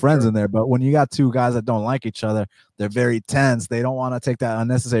got two friends in there. But when you got two guys that don't like each other, they're very tense. They don't want to take that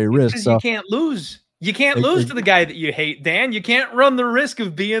unnecessary risk. So you can't lose. You can't lose to the guy that you hate, Dan. You can't run the risk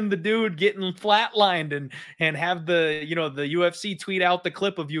of being the dude getting flatlined and have the UFC tweet out the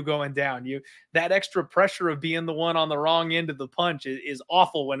clip of you going down. That extra pressure of being the one on the wrong end of the punch is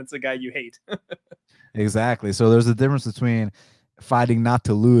awful when it's a guy you hate. Exactly. So there's a difference between fighting not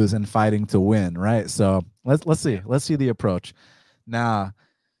to lose and fighting to win, right? So let's see the approach. Now,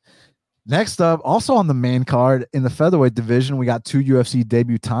 next up, also on the main card in the featherweight division, we got two UFC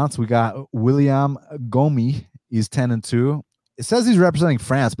debutants. We got William Gomis. He's 10-2. It says he's representing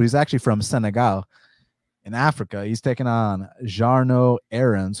France, but he's actually from Senegal in Africa. He's taking on Jarno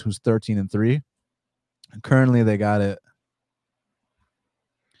Aarons, who's 13-3. And currently, they got it.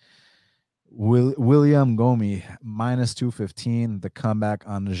 William Gomis minus 215. The comeback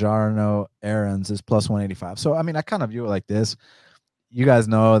on Jarno Aarons is plus 185. So, I mean, I kind of view it like this. You guys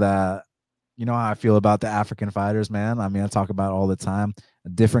know that, you know how I feel about the African fighters, man. I mean, I talk about it all the time. A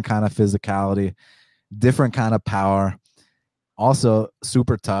different kind of physicality, different kind of power, also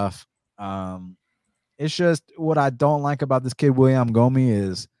super tough. It's just what I don't like about this kid, William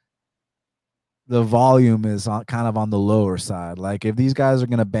Gomis, is the volume is kind of on the lower side. Like, if these guys are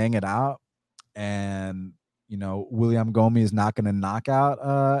going to bang it out, and William Gomis is not going to knock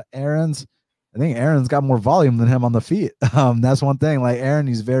out Aarons, I think Aaron's got more volume than him on the feet. That's one thing. Like, Aaron,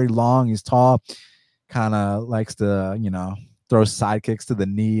 he's very long, he's tall, kind of likes to throw side kicks to the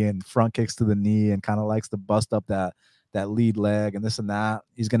knee and front kicks to the knee, and kind of likes to bust up that lead leg and this and that.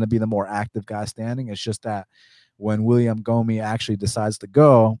 He's going to be the more active guy standing. It's just that when William Gomis actually decides to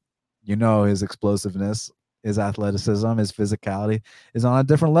go, his explosiveness, his athleticism, his physicality is on a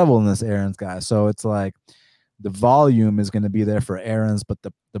different level than this Aarons guy. So it's like the volume is going to be there for Aarons, but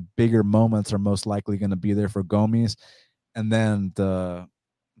the bigger moments are most likely going to be there for Gomis. And then the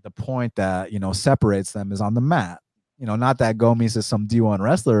point that, separates them is on the mat. Not that Gomis is some D1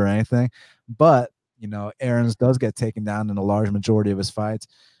 wrestler or anything, but, Aarons does get taken down in a large majority of his fights.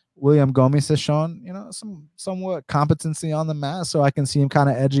 William Gomis has shown, some somewhat competency on the mat, so I can see him kind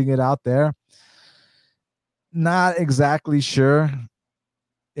of edging it out there. Not exactly sure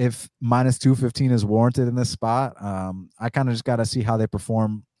if minus 215 is warranted in this spot. I kind of just got to see how they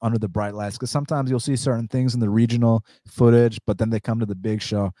perform under the bright lights, because sometimes you'll see certain things in the regional footage, but then they come to the big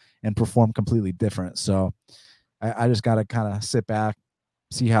show and perform completely different. So I just got to kind of sit back,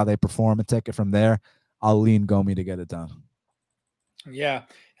 see how they perform, and take it from there. I'll lean Gomis to get it done. Yeah,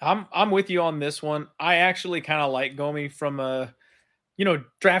 I'm with you on this one. I actually kind of like Gomis from a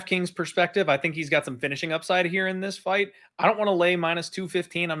DraftKings perspective. I think he's got some finishing upside here in this fight. I don't want to lay minus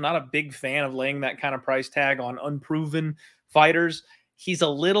 215. I'm not a big fan of laying that kind of price tag on unproven fighters. He's a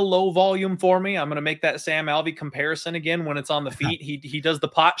little low volume for me. I'm going to make that Sam Alvey comparison again when it's on the feet. He does the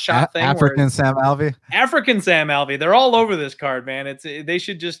pot shot thing. African Sam Alvey. They're all over this card, man. They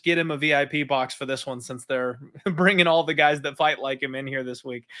should just get him a VIP box for this one, since they're bringing all the guys that fight like him in here this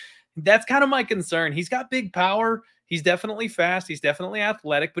week. That's kind of my concern. He's got big power. He's definitely fast. He's definitely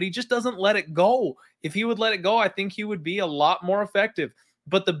athletic, but he just doesn't let it go. If he would let it go, I think he would be a lot more effective.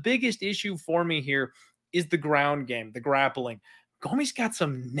 But the biggest issue for me here is the ground game, the grappling. Gomi's got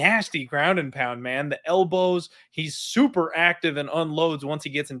some nasty ground and pound, man. The elbows, he's super active and unloads once he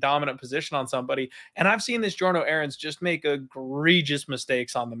gets in dominant position on somebody. And I've seen this Jorno Aarons just make egregious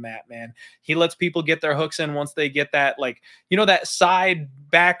mistakes on the mat, man. He lets people get their hooks in once they get that, like, that side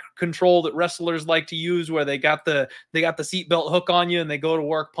back control that wrestlers like to use where they got the seatbelt hook on you and they go to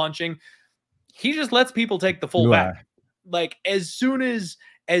work punching. He just lets people take the full back. Like as soon as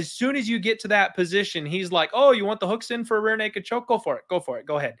you get to that position, he's like, oh, you want the hooks in for a rear naked choke? Go for it.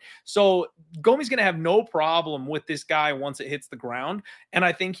 Go ahead. So Gomi's going to have no problem with this guy once it hits the ground. And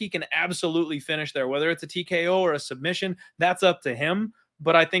I think he can absolutely finish there, whether it's a TKO or a submission, that's up to him.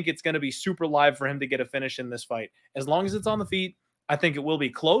 But I think it's going to be super live for him to get a finish in this fight. As long as it's on the feet, I think it will be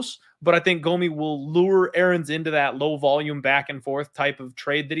close, but I think Gomi will lure Aarons into that low volume back and forth type of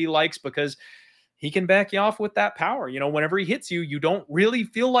trade that he likes because he can back you off with that power. Whenever he hits you, you don't really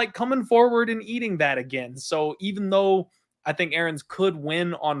feel like coming forward and eating that again. So even though I think Aarons could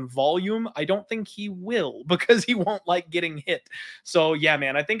win on volume, I don't think he will because he won't like getting hit. So yeah,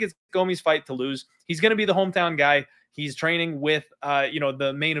 man, I think it's Gomi's fight to lose. He's going to be the hometown guy. He's training with,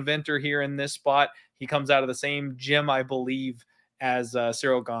 the main eventer here in this spot. He comes out of the same gym, I believe, as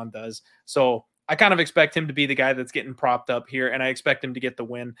Ciryl Gane does. So I kind of expect him to be the guy that's getting propped up here, and I expect him to get the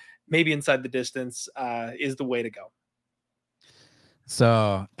win. Maybe inside the distance is the way to go.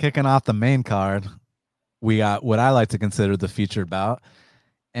 So kicking off the main card, we got what I like to consider the featured bout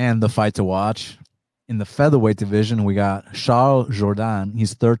and the fight to watch. In the featherweight division, we got Charles Jourdain.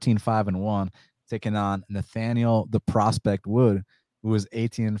 He's 13-5-1, taking on Nathaniel the Prospect Wood, who is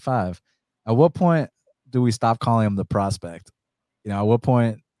 18-5. At what point do we stop calling him the prospect? At what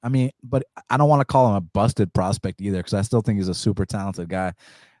point? I mean, but I don't want to call him a busted prospect either because I still think he's a super talented guy.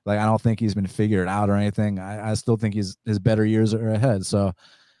 Like, I don't think he's been figured out or anything. I still think his better years are ahead. So,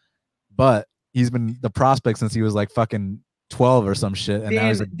 but he's been the prospect since he was like fucking 12 or some shit. And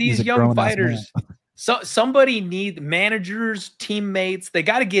Dan, now these young fighters, so somebody need managers, teammates. They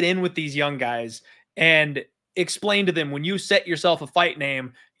got to get in with these young guys and explain to them when you set yourself a fight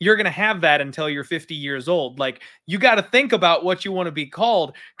name, you're going to have that until you're 50 years old. Like, you got to think about what you want to be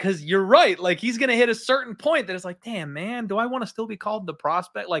called because you're right. Like, he's going to hit a certain point that it's like, damn, man, do I want to still be called the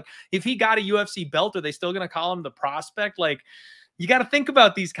prospect? Like, if he got a UFC belt, are they still going to call him the prospect? Like, you got to think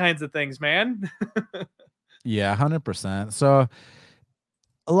about these kinds of things, man. Yeah, 100%. So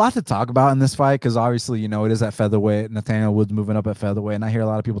a lot to talk about in this fight because obviously, it is at featherweight. Nathaniel Wood's moving up at featherweight. And I hear a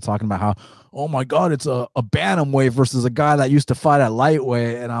lot of people talking about how, oh my God, it's a bantamweight versus a guy that used to fight at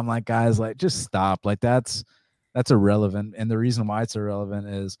lightweight. And I'm like, guys, like, just stop. Like, that's irrelevant. And the reason why it's irrelevant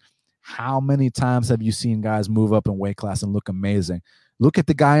is how many times have you seen guys move up in weight class and look amazing? Look at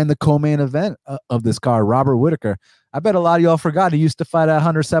the guy in the co-main event of this card, Robert Whitaker. I bet a lot of y'all forgot he used to fight at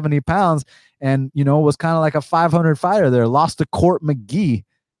 170 pounds and, was kind of like a 500 fighter there. Lost to Court McGee.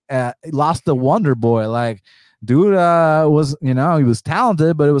 Lost the Wonder Boy. Like, dude was, he was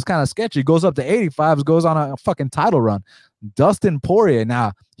talented, but it was kind of sketchy. Goes up to 85s, goes on a fucking title run. Dustin Poirier.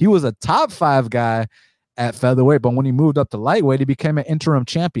 Now, he was a top 5 guy at featherweight, but when he moved up to lightweight, he became an interim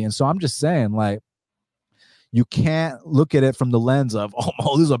champion. So I'm just saying, like, you can't look at it from the lens of,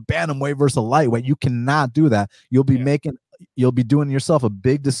 oh, this is a bantamweight versus a lightweight. You cannot do that. You'll be doing yourself a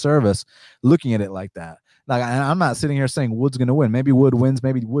big disservice looking at it like that. Like, I'm not sitting here saying Wood's going to win. Maybe Wood wins,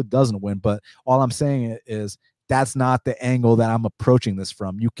 maybe Wood doesn't win. But all I'm saying is that's not the angle that I'm approaching this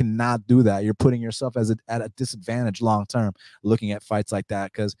from. You cannot do that. You're putting yourself at a disadvantage long term looking at fights like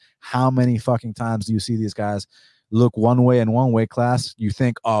that. Because how many fucking times do you see these guys look one way in one weight class? You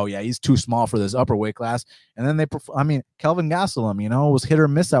think, oh yeah, he's too small for this upper weight class, and then Kelvin Gastelum, was hit or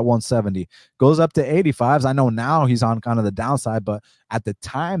miss at 170, goes up to 85s. I know now he's on kind of the downside, but at the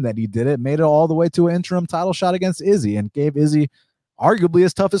time that he did it, made it all the way to an interim title shot against Izzy and gave Izzy arguably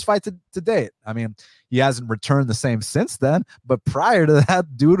his toughest fight to date. I mean, he hasn't returned the same since then, but prior to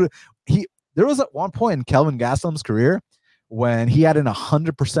that, dude, there was at one point in Kelvin Gastelum's career when he had an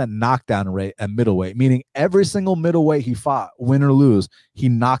 100% knockdown rate at middleweight, meaning every single middleweight he fought, win or lose, he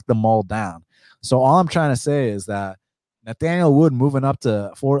knocked them all down. So all I'm trying to say is that Nathaniel Wood moving up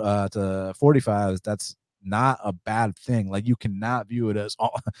to 45, that's not a bad thing. Like, you cannot view it as,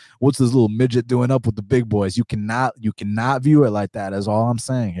 oh, what's this little midget doing up with the big boys? You cannot view it like that. Is all I'm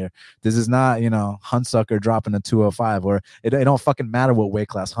saying here. This is not, Huntsucker dropping a 205, or it don't fucking matter what weight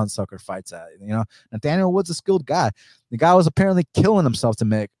class Huntsucker fights at. Nathaniel Wood's a skilled guy. The guy was apparently killing himself to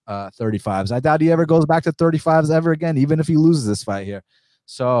make 35s. I doubt he ever goes back to 35s ever again, even if he loses this fight here.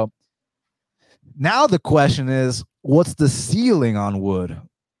 So now the question is, what's the ceiling on Wood?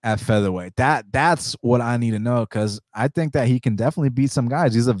 at featherweight. That's what I need to know, because I think that he can definitely beat some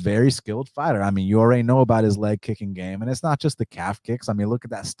guys. He's a very skilled fighter. I mean, you already know about his leg kicking game, and it's not just the calf kicks. I mean, look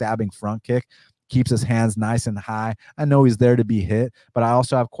at that stabbing front kick. Keeps his hands nice and high. I know he's there to be hit, but I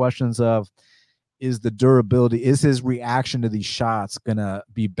also have questions of, is the durability, is his reaction to these shots gonna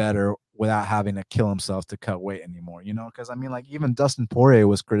be better without having to kill himself to cut weight anymore? Because I mean, like, even Dustin Poirier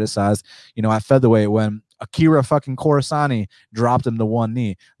was criticized, at featherweight when Akira fucking Coruscant dropped him to one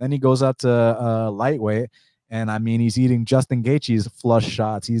knee. Then he goes up to lightweight, and I mean, he's eating Justin Gaethje's flush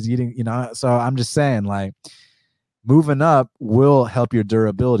shots. He's eating, so I'm just saying, like, moving up will help your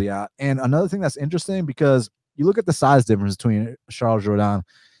durability out. And another thing that's interesting, because you look at the size difference between Charles Jourdain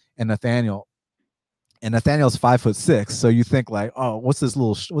and Nathaniel. And Nathaniel's 5'6", so you think like, oh, what's this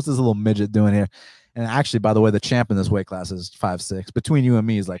little midget doing here? And actually, by the way, the champ in this weight class is 5'6". Between you and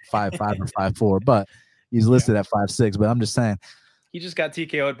me, is like 5'5" or 5'4", but he's listed at 5'6". But I'm just saying, he just got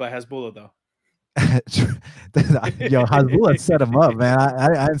TKO'd by Hasbulla though. Yo, Hasbulla set him up, man.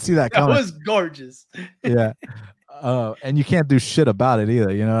 I didn't see that coming. That was gorgeous. Yeah. And you can't do shit about it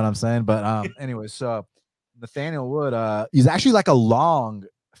either. You know what I'm saying? But anyway, so Nathaniel Wood, he's actually like a long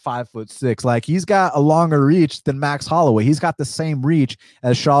 5'6". Like, he's got a longer reach than Max Holloway. He's got the same reach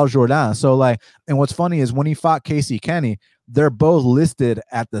as Charles Jourdain. So like, and what's funny is when he fought Casey Kenny, they're both listed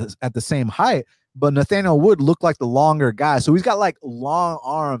at the same height, but Nathaniel Wood looked like the longer guy. So he's got like long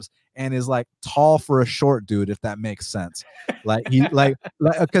arms and is like tall for a short dude, if that makes sense. Like, he like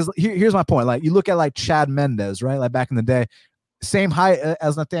because here's my point. Like, you look at like Chad Mendes, right? Like back in the day, same height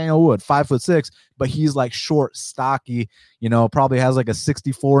as Nathaniel Wood, 5'6", but he's like short, stocky, probably has like a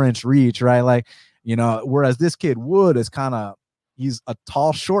 64-inch reach, right? Like, whereas this kid Wood is he's a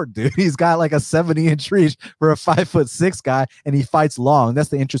tall, short dude. He's got like a 70-inch reach for a 5'6" guy, and he fights long. That's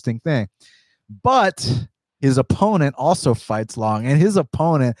the interesting thing. But his opponent also fights long, and his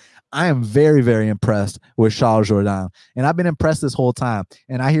opponent, I am very, very impressed with Charles Jourdain, and I've been impressed this whole time.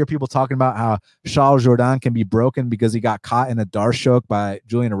 And I hear people talking about how Charles Jourdain can be broken because he got caught in a Darce choke by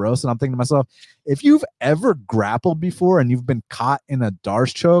Julian Erosa. And I'm thinking to myself, if you've ever grappled before and you've been caught in a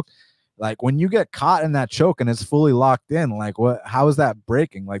Darce choke, like, when you get caught in that choke and it's fully locked in, like, how is that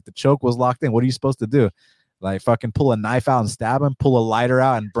breaking? Like, the choke was locked in. What are you supposed to do? Like, fucking pull a knife out and stab him, pull a lighter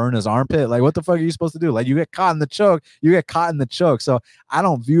out and burn his armpit? Like, what the fuck are you supposed to do? Like, you get caught in the choke, you get caught in the choke. So I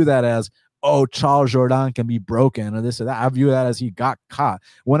don't view that as, oh, Charles Jourdain can be broken or this or that. I view that as he got caught.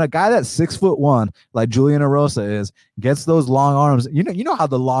 When a guy that's 6'1", like Julian Erosa is, gets those long arms, you know how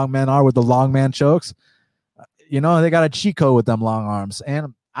the long men are with the long man chokes. They got a cheat code with them long arms.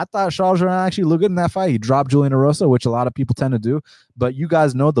 And I thought Charles Jourdain actually looked good in that fight. He dropped Julian Erosa, which a lot of people tend to do. But you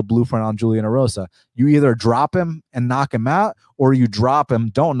guys know the blueprint on Julian Erosa. You either drop him and knock him out, or you drop him,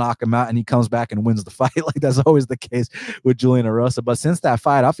 don't knock him out, and he comes back and wins the fight. Like, that's always the case with Julian Erosa. But since that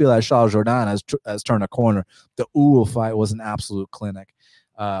fight, I feel like Charles Jourdain has turned a corner. The Uhl fight was an absolute clinic.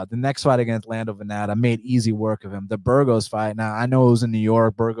 The next fight against Lando Vannata made easy work of him. The Burgos fight, now I know it was in New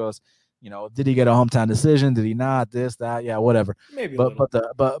York. Burgos, did he get a hometown decision? Did he not? This, that, yeah, whatever. Maybe, but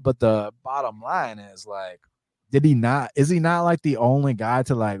the bottom line is, like, did he not? Is he not like the only guy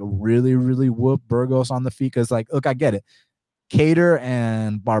to like really, really whoop Burgos on the feet? Because, like, look, I get it. Kattar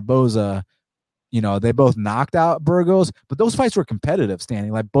and Barboza, they both knocked out Burgos, but those fights were competitive,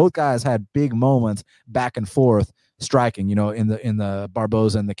 standing. Like, both guys had big moments back and forth striking. In the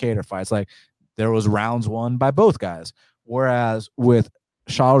Barboza and the Kattar fights, like, there was rounds won by both guys. Whereas with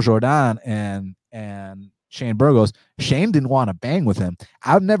Charles Jourdain and Shane Burgos, Shane didn't want to bang with him.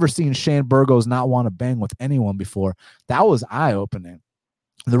 I've never seen Shane Burgos not want to bang with anyone before. That was eye-opening.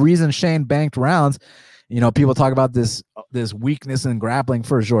 The reason Shane banked rounds, people talk about this weakness in grappling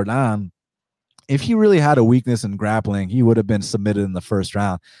for Jourdain. If he really had a weakness in grappling, he would have been submitted in the first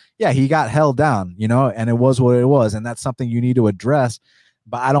round. Yeah, he got held down, and it was what it was, and that's something you need to address.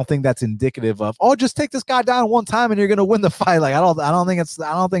 But I don't think that's indicative of, oh, just take this guy down one time and you're gonna win the fight. Like, I don't think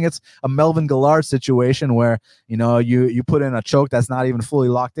it's a Melvin Gillard situation where you put in a choke that's not even fully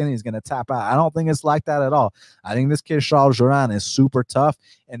locked in, he's gonna tap out. I don't think it's like that at all. I think this kid Charles Jourdain is super tough,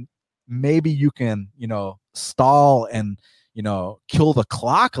 and maybe you can stall and kill the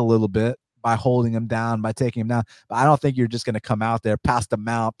clock a little bit by holding him down, by taking him down. But I don't think you're just gonna come out there, pass him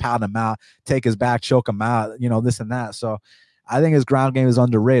out, pound him out, take his back, choke him out, this and that. So I think his ground game is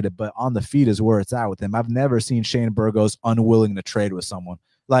underrated, but on the feet is where it's at with him. I've never seen Shane Burgos unwilling to trade with someone.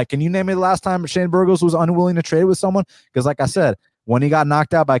 Like, can you name me the last time Shane Burgos was unwilling to trade with someone? Because, like I said, when he got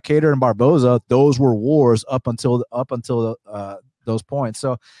knocked out by Kattar and Barboza, those were wars up until those points.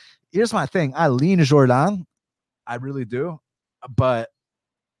 So here's my thing. I lean Jourdain. I really do. But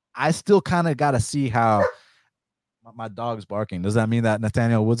I still kind of got to see how My dog's barking. Does that mean that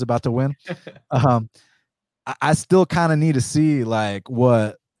Nathaniel Wood's about to win? Um, I still kind of need to see like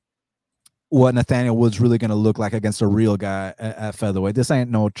what Nathaniel Wood's really going to look like against a real guy at featherweight. This ain't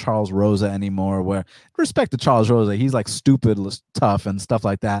no Charles Rosa anymore. Where respect to Charles Rosa, he's like stupid tough and stuff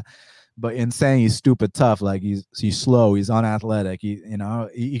like that. But in saying he's stupid tough, like he's slow, he's unathletic.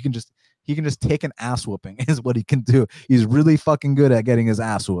 He can just take an ass whooping is what he can do. He's really fucking good at getting his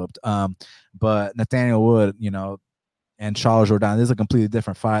ass whooped. But Nathaniel Wood, and Charles Jourdain, this is a completely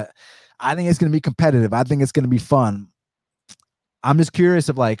different fight. I think it's going to be competitive. I think it's going to be fun. I'm just curious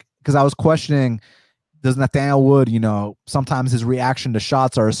of because I was questioning, does Nathaniel Wood, sometimes his reaction to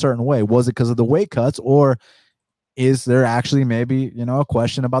shots are a certain way. Was it because of the weight cuts, or is there actually maybe, a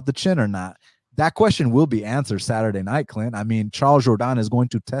question about the chin or not? That question will be answered Saturday night, Clint. I mean, Charles Jourdain is going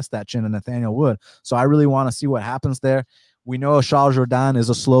to test that chin of Nathaniel Wood. So I really want to see what happens there. We know Charles Jourdain is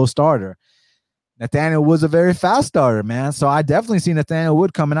a slow starter. Nathaniel Wood's a very fast starter, man. So I definitely see Nathaniel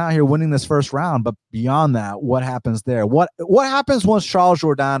Wood coming out here winning this first round. But beyond that, what happens there? What happens once Charles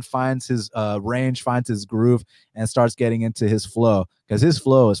Jourdain finds his range, finds his groove, and starts getting into his flow? Because his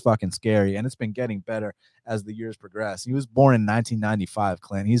flow is fucking scary, and it's been getting better as the years progress. He was born in 1995,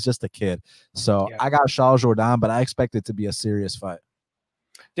 Clint. He's just a kid. So yeah. I got Charles Jourdain, but I expect it to be a serious fight.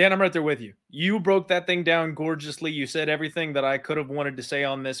 Dan, I'm right there with you. You broke that thing down gorgeously. You said everything that I could have wanted to say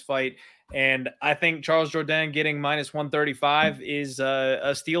on this fight. And I think Charles Jourdain getting minus 135 is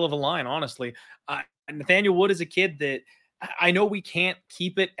a steal of a line, honestly. Nathaniel Wood is a kid that I know we can't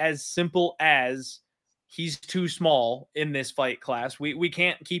keep it as simple as he's too small in this fight class. We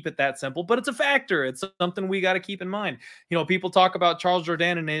can't keep it that simple, but it's a factor. It's something we got to keep in mind. People talk about Charles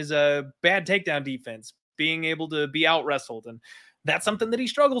Jourdain and his bad takedown defense, being able to be out wrestled, and that's something that he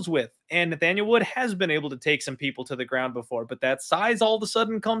struggles with. And Nathaniel Wood has been able to take some people to the ground before, but that size all of a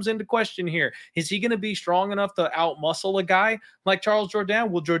sudden comes into question here. Is he going to be strong enough to outmuscle a guy like Charles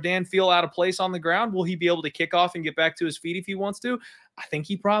Jourdain? Will Jourdain feel out of place on the ground? Will he be able to kick off and get back to his feet if he wants to? I think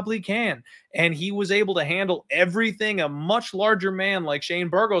he probably can. And he was able to handle everything a much larger man like Shane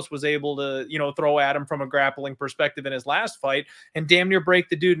Burgos was able to, throw at him from a grappling perspective in his last fight and damn near break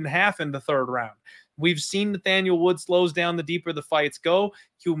the dude in half in the third round. We've seen Nathaniel Wood slows down the deeper the fights go.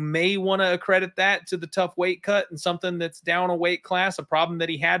 You may want to accredit that to the tough weight cut and something that's down a weight class, a problem that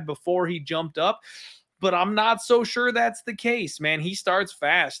he had before he jumped up. But I'm not so sure that's the case, man. He starts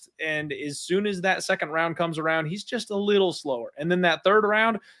fast, and as soon as that second round comes around, he's just a little slower. And then that third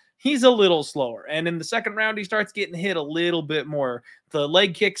round, he's a little slower. And in the second round, he starts getting hit a little bit more. The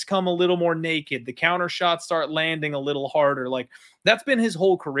leg kicks come a little more naked. The counter shots start landing a little harder. That's been his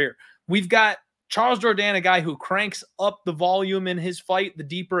whole career. We've got Charles Jourdain, a guy who cranks up the volume in his fight the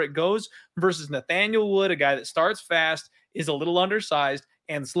deeper it goes, versus Nathaniel Wood, a guy that starts fast, is a little undersized,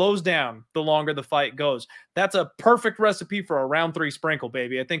 and slows down the longer the fight goes. That's a perfect recipe for a round 3 sprinkle,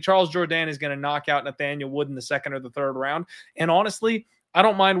 baby. I think Charles Jourdain is going to knock out Nathaniel Wood in the second or the third round. And honestly, I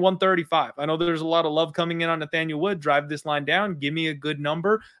don't mind 135. I know there's a lot of love coming in on Nathaniel Wood. Drive this line down. Give me a good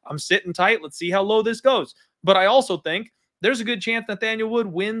number. I'm sitting tight. Let's see how low this goes. But I also think there's a good chance Nathaniel Wood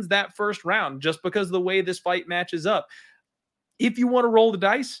wins that first round just because of the way this fight matches up. If you want to roll the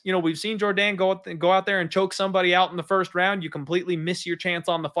dice, we've seen Jourdain go out there and choke somebody out in the first round. You completely miss your chance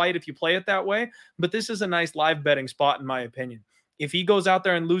on the fight if you play it that way. But this is a nice live betting spot, in my opinion. If he goes out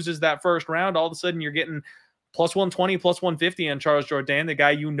there and loses that first round, all of a sudden you're getting plus 120, plus 150 on Charles Jourdain, the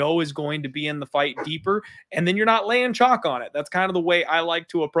guy is going to be in the fight deeper. And then you're not laying chalk on it. That's kind of the way I like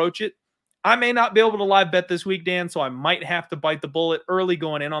to approach it. I may not be able to live bet this week, Dan, so I might have to bite the bullet early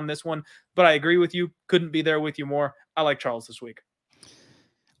going in on this one. But I agree with you. Couldn't be there with you more. I like Charles this week.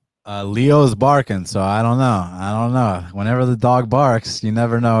 Leo's barking, so I don't know. Whenever the dog barks, you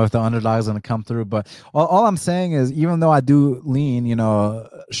never know if the underdog's going to come through. But all I'm saying is, even though I do lean,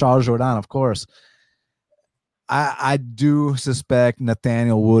 Charles Jourdain, of course, I do suspect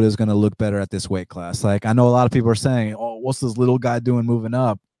Nathaniel Wood is going to look better at this weight class. I know a lot of people are saying, oh, what's this little guy doing moving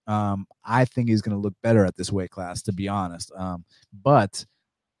up? I think he's going to look better at this weight class, to be honest. But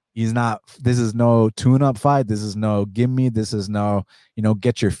he's not. This is no tune-up fight. This is no gimme. This is no,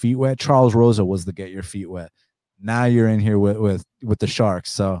 get your feet wet. Charles Rosa was the get your feet wet. Now you're in here with the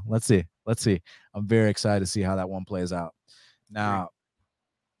Sharks. So let's see. I'm very excited to see how that one plays out. Now,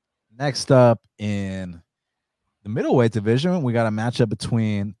 next up in the middleweight division, we got a matchup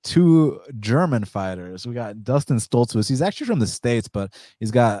between two German fighters. We got Dustin Stoltzfus. He's actually from the States, but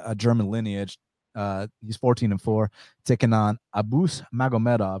he's got a German lineage. He's 14-4, taking on Abus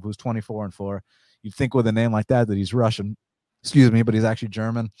Magomedov, who's 24-4. You'd think with a name like that he's Russian, but he's actually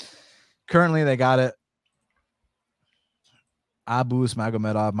German. Currently, they got it. Abus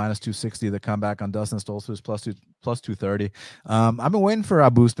Magomedov minus 260. The comeback on Dustin Stoltzfus plus plus 230. I've been waiting for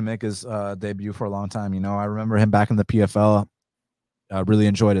Abus to make his debut for a long time. I remember him back in the PFL. Really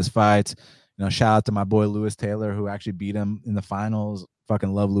enjoyed his fights. Shout out to my boy Lewis Taylor, who actually beat him in the finals.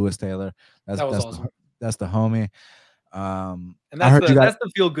 Fucking love Lewis Taylor. That was awesome. That's the homie. And that's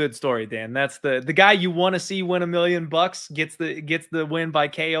the feel good story, Dan. That's the guy you want to see win $1 million gets the win by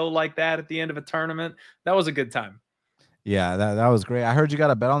KO like that at the end of a tournament. That was a good time. Yeah, that was great. I heard you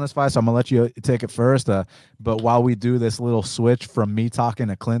got a bet on this fight, so I'm gonna let you take it first. But while we do this little switch from me talking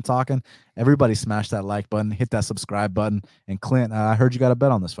to Clint talking, everybody smash that like button, hit that subscribe button. And Clint, I heard you got a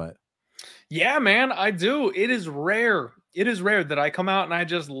bet on this fight. Yeah, man, I do. It is rare. It is rare that I come out and I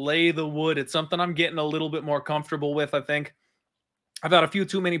just lay the wood. It's something I'm getting a little bit more comfortable with, I think. I've had a few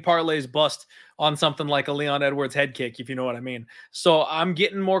too many parlays bust on something like a Leon Edwards head kick, if you know what I mean. So I'm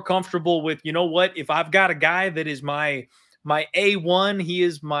getting more comfortable with, you know what? If I've got a guy that is my A1, he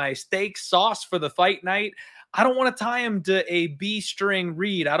is my steak sauce for the fight night. I don't want to tie him to a B string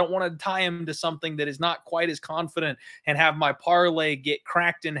read. I don't want to tie him to something that is not quite as confident and have my parlay get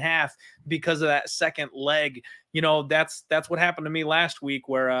cracked in half because of that second leg. That's what happened to me last week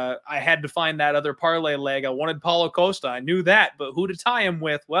where I had to find that other parlay leg. I wanted Paulo Costa. I knew that, but who to tie him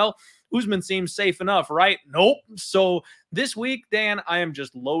with? Well, Usman seems safe enough, right? Nope. So this week, Dan, I am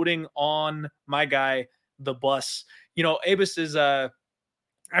just loading on my guy, the bus. Abus is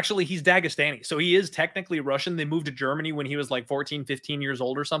actually, he's Dagestani. So he is technically Russian. They moved to Germany when he was like 14, 15 years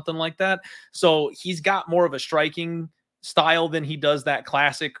old or something like that. So he's got more of a striking style than he does that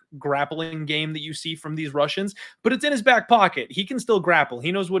classic grappling game that you see from these Russians, but it's in his back pocket. He can still grapple.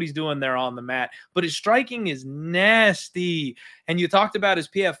 He knows what he's doing there on the mat, but his striking is nasty. And you talked about his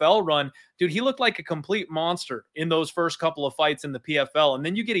PFL run. Dude, he looked like a complete monster in those first couple of fights in the PFL. And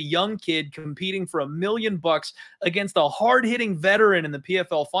then you get a young kid competing for $1 million against a hard-hitting veteran in the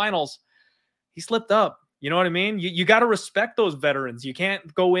PFL finals. He slipped up. You know what I mean? You got to respect those veterans. You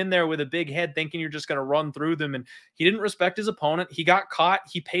can't go in there with a big head thinking you're just going to run through them. And he didn't respect his opponent. He got caught.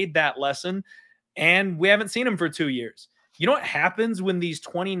 He paid that lesson. And we haven't seen him for 2 years. You know what happens when these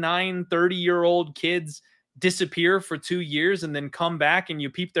 29, 30-year-old kids disappear for 2 years and then come back and you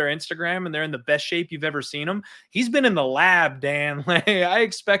peep their Instagram and they're in the best shape you've ever seen them? He's been in the lab, Dan. I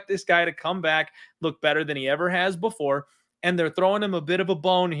expect this guy to come back, look better than he ever has before. And they're throwing him a bit of a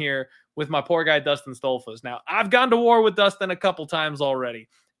bone here with my poor guy, Dustin Stolfus. Now, I've gone to war with Dustin a couple times already.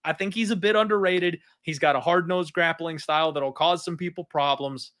 I think he's a bit underrated. He's got a hard-nosed grappling style that'll cause some people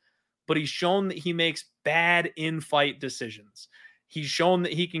problems, but he's shown that he makes bad in-fight decisions. He's shown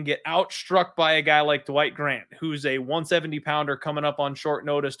that he can get outstruck by a guy like Dwight Grant, who's a 170-pounder coming up on short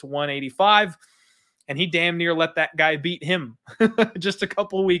notice to 185, and he damn near let that guy beat him just a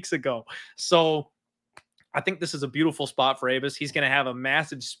couple weeks ago. So I think this is a beautiful spot for Abus. He's going to have a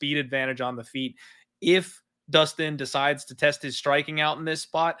massive speed advantage on the feet. If Dustin decides to test his striking out in this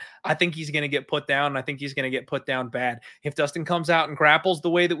spot, I think he's going to get put down. And I think he's going to get put down bad. If Dustin comes out and grapples the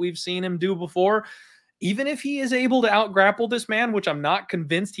way that we've seen him do before, even if he is able to out-grapple this man, which I'm not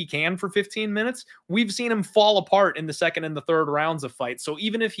convinced he can for 15 minutes, we've seen him fall apart in the second and the third rounds of fights. So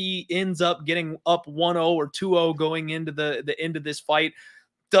even if he ends up getting up 1-0 or 2-0 going into the end of this fight,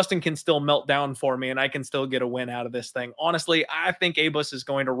 Dustin can still melt down for me and I can still get a win out of this thing. Honestly, I think Abus is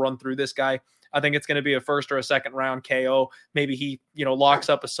going to run through this guy. I think it's going to be a first or a second round KO. Maybe he, locks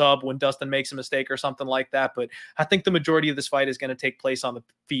up a sub when Dustin makes a mistake or something like that. But I think the majority of this fight is going to take place on the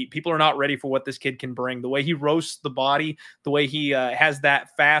feet. People are not ready for what this kid can bring. The way he roasts the body, the way he has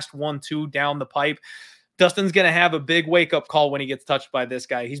that fast 1-2 down the pipe. Dustin's going to have a big wake-up call when he gets touched by this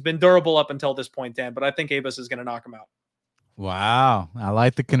guy. He's been durable up until this point, Dan, but I think Abus is going to knock him out. Wow, I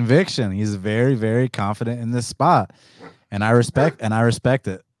like the conviction. He's very, very confident in this spot, and I respect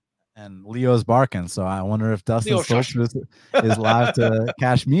it. And Leo's barking, so I wonder if Dustin Stoltz is live to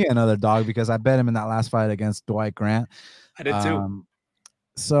cash me another dog because I bet him in that last fight against Dwight Grant. I did too.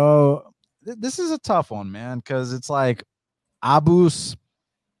 So this is a tough one, man, because it's like Abus,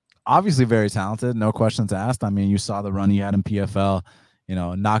 obviously very talented, no questions asked. I mean, you saw the run he had in PFL.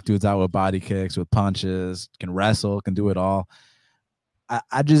 Knock dudes out with body kicks, with punches, can wrestle, can do it all.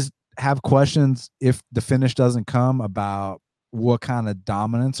 I just have questions if the finish doesn't come about what kind of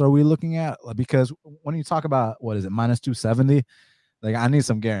dominance are we looking at? Because when you talk about, what is it, minus 270, like I need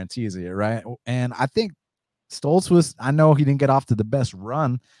some guarantees here, right? And I think Stoltz I know he didn't get off to the best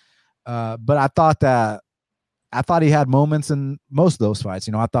run, but I thought he had moments in most of those fights.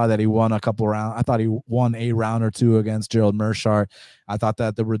 I thought that he won a couple rounds. I thought he won a round or two against Gerald Meerschaert. I thought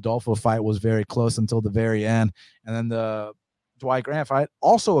that the Rodolfo fight was very close until the very end. And then the Dwight Grant fight,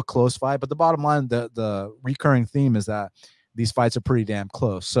 also a close fight. But the bottom line, the recurring theme is that these fights are pretty damn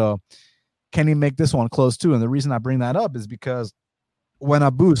close. So can he make this one close too? And the reason I bring that up is because when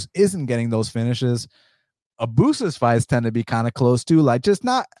Abus isn't getting those finishes, Abus's fights tend to be kind of close too. Like, just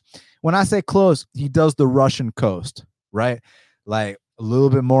not, when I say close, he does the Russian coast, right? Like a little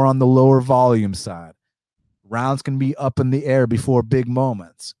bit more on the lower volume side. Rounds can be up in the air before big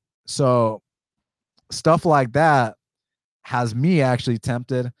moments. So stuff like that has me actually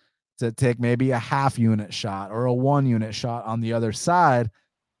tempted to take maybe a half unit shot or a 1 unit shot on the other side,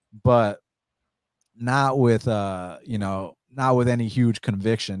 but not with not with any huge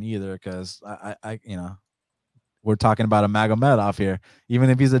conviction either, because I we're talking about a Magomedov here. Even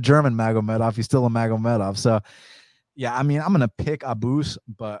if he's a German Magomedov, he's still a Magomedov. So yeah, I mean, I'm gonna pick Abus,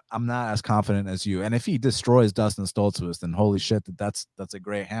 but I'm not as confident as you. And if he destroys Dustin Stoltzfus, then holy shit, that's a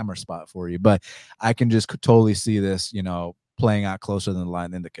great hammer spot for you. But I can just totally see this, playing out closer than the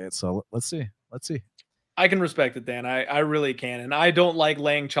line indicates. So let's see. I can respect it, Dan. I really can. And I don't like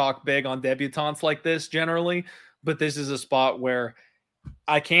laying chalk big on debutantes like this generally, but this is a spot where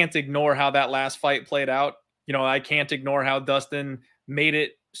I can't ignore how that last fight played out. I can't ignore how Dustin made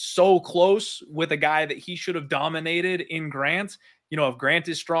it so close with a guy that he should have dominated in Grant. If Grant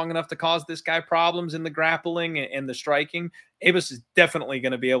is strong enough to cause this guy problems in the grappling and the striking, Abus is definitely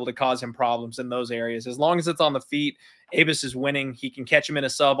going to be able to cause him problems in those areas. As long as it's on the feet, Abus is winning. He can catch him in a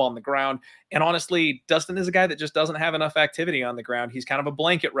sub on the ground. And honestly, Dustin is a guy that just doesn't have enough activity on the ground. He's kind of a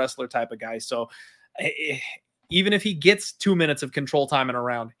blanket wrestler type of guy. So even if he gets 2 minutes of control time in a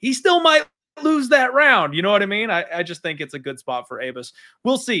round, he still might lose that round. You know what I mean? I just think it's a good spot for Abus.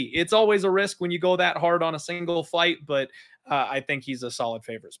 We'll see. It's always a risk when you go that hard on a single fight, but I think he's a solid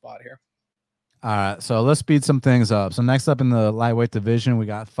favorite spot here. All right, so let's speed some things up. So next up in the lightweight division, we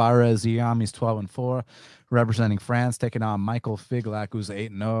got Fares Ziam. He's 12-4, representing France, taking on Michael Figlak, who's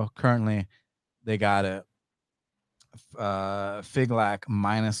 8-0. Currently, they got it. Figlak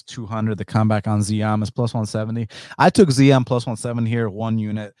minus 200. The comeback on Ziam is plus 170. I took Ziam plus 170 here, 1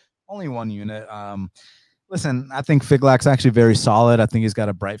 unit. Only 1 unit. Listen, I think Figlak's actually very solid. I think he's got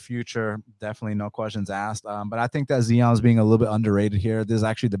a bright future. Definitely no questions asked. But I think that Ziam's being a little bit underrated here. This is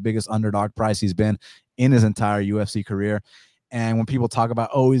actually the biggest underdog price he's been in his entire UFC career. And when people talk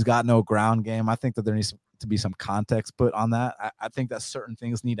about, he's got no ground game, I think that there needs to be some context put on that. I think that certain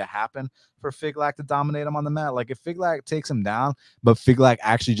things need to happen for Figlak to dominate him on the mat. Like if Figlak takes him down, but Figlak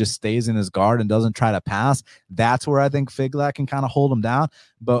actually just stays in his guard and doesn't try to pass, that's where I think Figlak can kind of hold him down.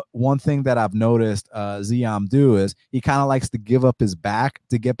 But one thing that I've noticed Ziam do is he kind of likes to give up his back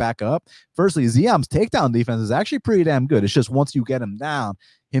to get back up. Firstly, Ziam's takedown defense is actually pretty damn good. It's just once you get him down,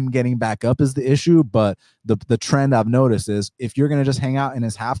 him getting back up is the issue. But the trend I've noticed is if you're going to just hang out in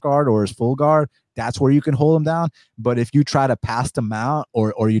his half guard or his full guard, that's where you can hold him down. But if you try to pass him out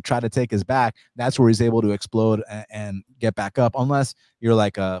or you try to take his back, that's where he's able to explode and get back up, unless you're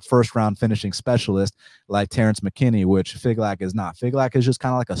like a first round finishing specialist like Terrence McKinney, which Figlak is not. Figlak is just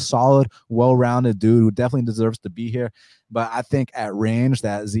kind of like a solid, well-rounded dude who definitely deserves to be here. But I think at range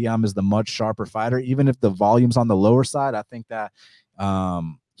that Ziam is the much sharper fighter. Even if the volume's on the lower side, I think that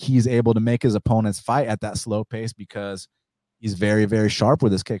he's able to make his opponents fight at that slow pace because he's very, very sharp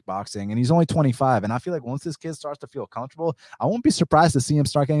with his kickboxing, and he's only 25. And I feel like once this kid starts to feel comfortable, I won't be surprised to see him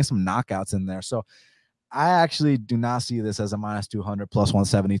start getting some knockouts in there. So I actually do not see this as a minus 200 plus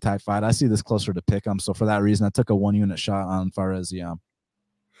 170 type fight. I see this closer to pick him. So for that reason, I took a 1 unit shot on Fares Ziam.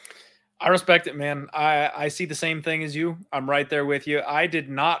 I respect it, man. I see the same thing as you. I'm right there with you. I did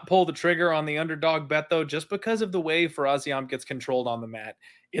not pull the trigger on the underdog bet, though, just because of the way Fares Ziam gets controlled on the mat.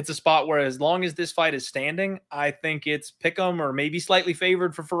 It's a spot where as long as this fight is standing, I think it's pick 'em or maybe slightly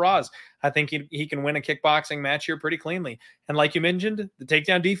favored for Fares. I think he can win a kickboxing match here pretty cleanly. And like you mentioned, the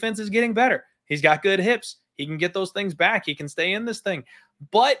takedown defense is getting better. He's got good hips. He can get those things back. He can stay in this thing.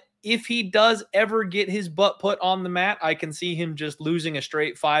 But if he does ever get his butt put on the mat, I can see him just losing a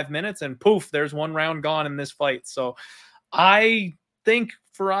straight 5 minutes and poof, there's 1 round gone in this fight. So I think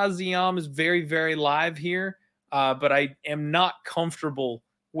Fares Ziam is very, very live here, but I am not comfortable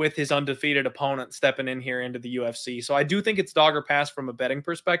with his undefeated opponent stepping in here into the UFC. So I do think it's dog or pass from a betting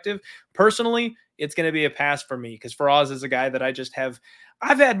perspective. Personally, it's going to be a pass for me because Fares is a guy that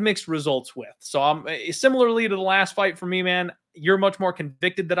I've had mixed results with. So I'm similarly to the last fight for me, man. You're much more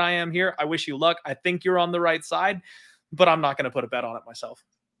convicted than I am here. I wish you luck. I think you're on the right side, but I'm not going to put a bet on it myself.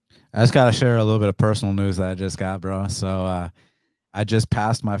 I just got to share a little bit of personal news that I just got, bro. So I just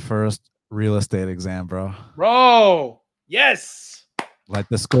passed my first real estate exam, bro. Bro, yes. Like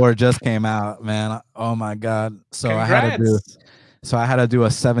the score just came out, man. Oh my God. So Congrats. I had to do a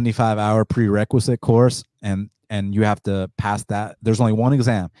 75-hour prerequisite course and you have to pass that. There's only one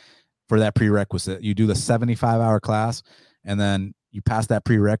exam for that prerequisite. You do the 75-hour class and then you pass that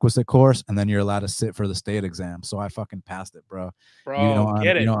prerequisite course, and then you're allowed to sit for the state exam. So I fucking passed it, bro. Bro,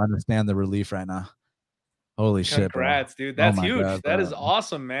 get You it. don't understand the relief right now. Holy shit, bro. Congrats, dude. Oh That's my huge. god, That bro. is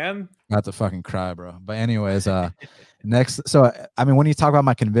awesome, man. I have to fucking cry, bro. But anyways, next, so I mean, when you talk about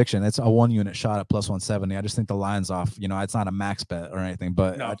my conviction, it's a 1-unit shot at plus 170. I just think the line's off. You know, it's not a max bet or anything,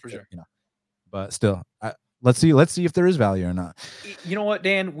 but No, for sure. You know, but still, let's see if there is value or not. You know what,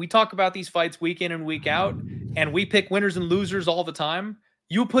 Dan? We talk about these fights week in and week out, and we pick winners and losers all the time.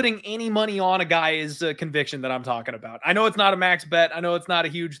 You putting any money on a guy is a conviction that I'm talking about. I know it's not a max bet. I know it's not a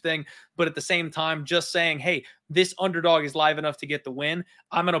huge thing, but at the same time, just saying, hey, this underdog is live enough to get the win.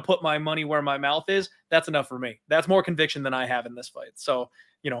 I'm going to put my money where my mouth is. That's enough for me. That's more conviction than I have in this fight. So,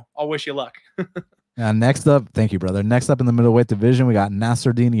 I'll wish you luck. Next up, thank you, brother. Next up in the middleweight division, we got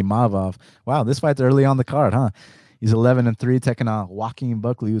Nasruddin Imavov. Wow, this fight's early on the card, huh? He's 11-3, taking on Joaquin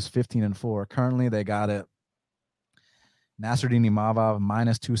Buckley, who's 15-4. Currently, they got it. Nasruddin Imavov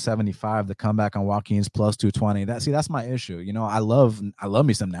minus 275. The comeback on Joaquin's plus 220. That's my issue. I love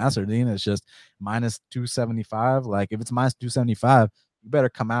me some Nasruddin. It's just minus 275. Like, if it's minus 275, you better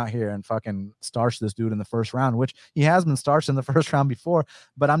come out here and fucking starch this dude in the first round, which he has been starched in the first round before.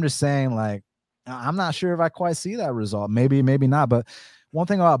 But I'm just saying, like, I'm not sure if I quite see that result. Maybe not. But one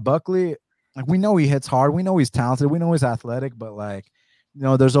thing about Buckley, like, we know he hits hard. We know he's talented. We know he's athletic. But, like,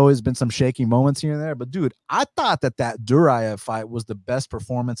 there's always been some shaky moments here and there. But, dude, I thought that Duraev fight was the best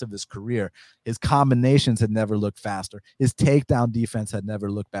performance of his career. His combinations had never looked faster. His takedown defense had never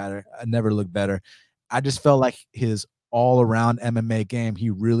looked better. I just felt like his all-around MMA game, he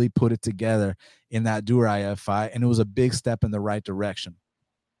really put it together in that Duraev fight, and it was a big step in the right direction.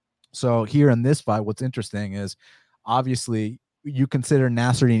 So here in this fight, what's interesting is obviously you consider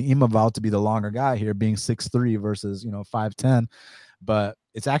Nasruddin Imavov to be the longer guy here, being 6'3" versus 5'10", but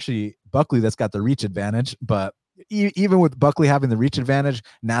it's actually Buckley that's got the reach advantage. But even with Buckley having the reach advantage,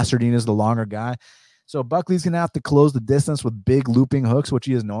 Nasruddin is the longer guy. So Buckley's going to have to close the distance with big looping hooks, which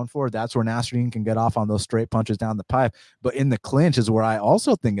he is known for. That's where Nasruddin can get off on those straight punches down the pipe. But in the clinch is where I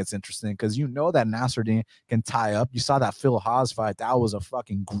also think it's interesting, because that Nasruddin can tie up. You saw that Phil Haas fight. That was a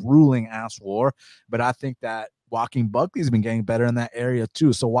fucking grueling ass war. But I think that Joaquin Buckley's been getting better in that area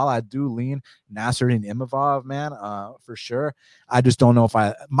too. So while I do lean Nasruddin Imavov, man, for sure, I just don't know if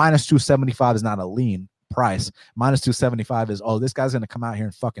minus 275 is not a lean price. Minus 275 is, this guy's going to come out here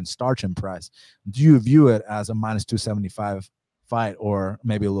and fucking starch him price. Do you view it as a minus 275 fight, or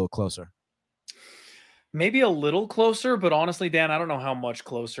maybe a little closer? Maybe a little closer, but honestly, Dan, I don't know how much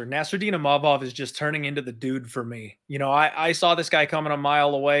closer. Nasruddin Imavov is just turning into the dude for me. I saw this guy coming a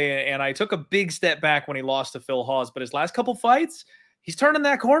mile away, and I took a big step back when he lost to Phil Haas, but his last couple fights, he's turning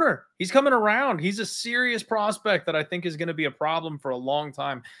that corner. He's coming around. He's a serious prospect that I think is going to be a problem for a long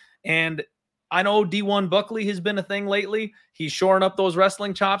time. And I know D1 Buckley has been a thing lately. He's shoring up those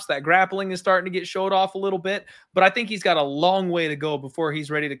wrestling chops. That grappling is starting to get showed off a little bit, but I think he's got a long way to go before he's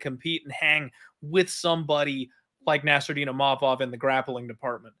ready to compete and hang with somebody like Nasruddin Imavov in the grappling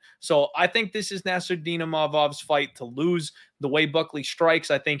department. So I think this is Nasruddin Imavov's fight to lose. The way Buckley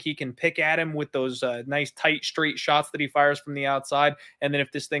strikes, I think he can pick at him with those nice, tight, straight shots that he fires from the outside. And then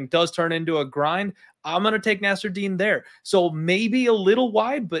if this thing does turn into a grind, I'm going to take Nasruddin there. So maybe a little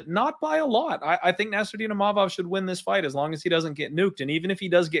wide, but not by a lot. I think Nasruddin Imavov should win this fight as long as he doesn't get nuked. And even if he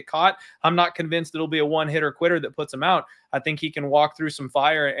does get caught, I'm not convinced it'll be a one-hitter quitter that puts him out. I think he can walk through some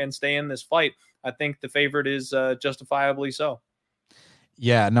fire and stay in this fight. I think the favorite is justifiably so.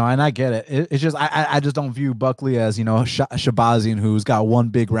 Yeah, no, and I get it. It's just I just don't view Buckley as Shabazian, who's got one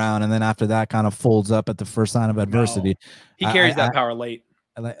big round and then after that kind of folds up at the first sign of adversity. No. He carries that power late.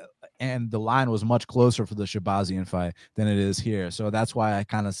 And the line was much closer for the Shabazian fight than it is here. So that's why I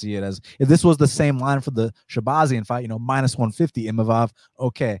kind of see it as, if this was the same line for the Shabazian fight, minus 150 Imavov,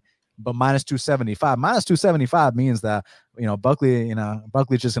 okay. But minus 275. Minus 275 means that,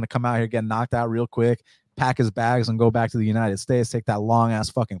 Buckley's just going to come out here, get knocked out real quick, pack his bags, and go back to the United States, take that long-ass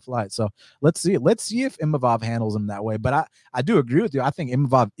fucking flight. So let's see if Imavov handles him that way. But I do agree with you. I think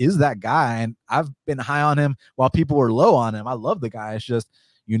Imavov is that guy, and I've been high on him while people were low on him. I love the guy. It's just,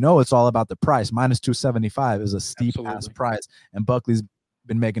 it's all about the price. Minus 275 is a steep-ass price, and Buckley's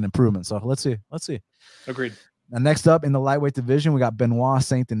been making improvements. So let's see. Agreed. Now, next up in the lightweight division, we got Benoit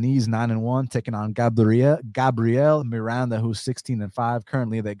Saint Denis, 9-1, taking on Gabriel Miranda, who's 16-5.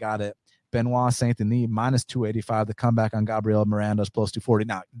 Currently, they got it. Benoit Saint Denis minus 285. The comeback on Gabriel Miranda is plus 240.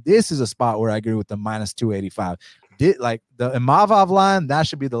 Now, this is a spot where I agree with the minus 285. Like the Imavov line, that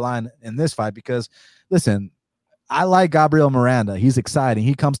should be the line in this fight, because, listen, I like Gabriel Miranda. He's exciting.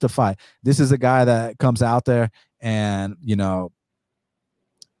 He comes to fight. This is a guy that comes out there and,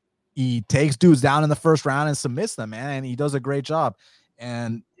 he takes dudes down in the first round and submits them, man. And he does a great job.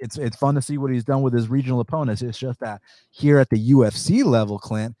 And it's fun to see what he's done with his regional opponents. It's just that here at the UFC level,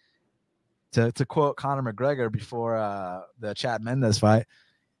 Clint, to quote Conor McGregor before the Chad Mendes fight,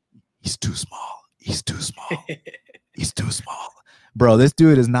 he's too small. He's too small. He's too small. Bro, this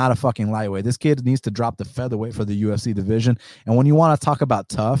dude is not a fucking lightweight. This kid needs to drop the featherweight for the UFC division. And when you want to talk about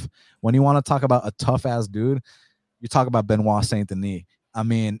tough, when you want to talk about a tough-ass dude, you talk about Benoit Saint-Denis. I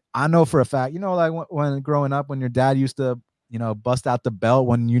mean, I know for a fact, like when growing up, when your dad used to, bust out the belt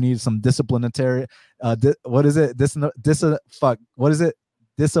when you need some disciplinary, what is it? What is it?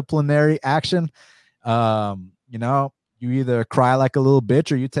 Disciplinary action. You either cry like a little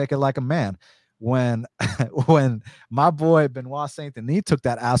bitch or you take it like a man. When my boy Benoit Saint-Denis took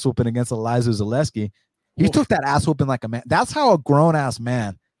that ass whooping against Elizeu Zaleski, he took that ass whooping like a man. That's how a grown ass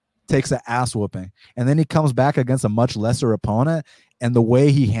man takes an ass whooping. And then he comes back against a much lesser opponent. And the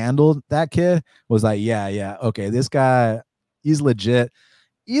way he handled that kid was like, yeah, okay, this guy, he's legit.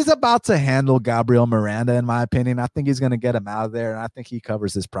 He's about to handle Gabriel Miranda, in my opinion. I think he's going to get him out of there, and I think he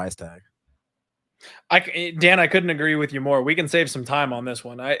covers his price tag. Dan, I couldn't agree with you more. We can save some time on this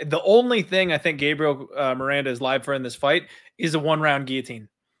one. The only thing I think Gabriel Miranda is live for in this fight is a 1-round guillotine.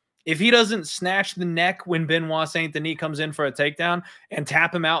 If he doesn't snatch the neck when Benoit Saint-Denis comes in for a takedown and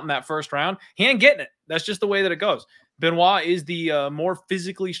tap him out in that first round, he ain't getting it. That's just the way that it goes. Benoit is the more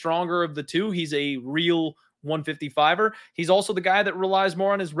physically stronger of the two. He's a real 155er. He's also the guy that relies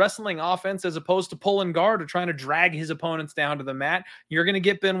more on his wrestling offense as opposed to pulling guard or trying to drag his opponents down to the mat. You're going to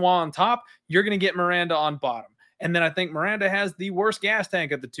get Benoit on top. You're going to get Miranda on bottom. And then I think Miranda has the worst gas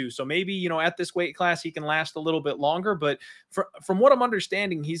tank of the two. So maybe, at this weight class, he can last a little bit longer. But from what I'm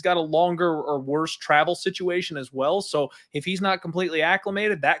understanding, he's got a longer or worse travel situation as well. So if he's not completely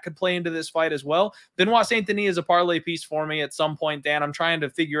acclimated, that could play into this fight as well. Benoit Saint-Denis is a parlay piece for me at some point, Dan. I'm trying to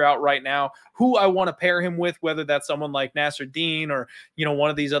figure out right now who I want to pair him with, whether that's someone like Nasruddin or, one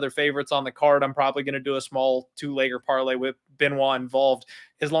of these other favorites on the card. I'm probably going to do a small 2-legger parlay with Benoit involved.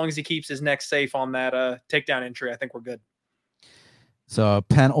 As long as he keeps his neck safe on that takedown entry, I think we're good. So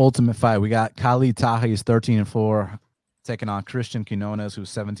penultimate fight, we got Khalid Taha, he's 13-4, taking on Christian Quinones,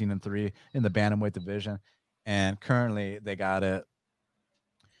 who's 17-3 in the bantamweight division. And currently they got it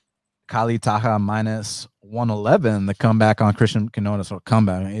Khalid Taha minus 111. The comeback on Christian Quinones, or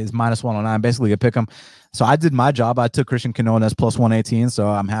comeback, is minus 109. Basically a pick 'em. So I did my job. I took Christian Quinones plus 118. So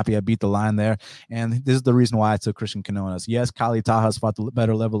I'm happy I beat the line there. And this is the reason why I took Christian Quinones. Yes, Khalid Taha has fought the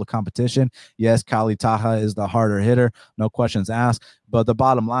better level of competition. Yes, Khalid Taha is the harder hitter. No questions asked. But the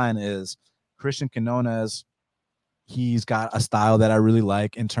bottom line is Christian Quinones, he's got a style that I really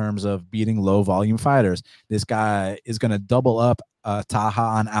like in terms of beating low volume fighters. This guy is going to double up Taha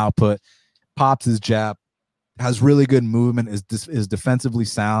on output, pops his jab, has really good movement, is defensively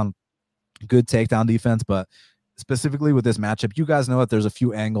sound, good takedown defense. But specifically with this matchup, you guys know that there's a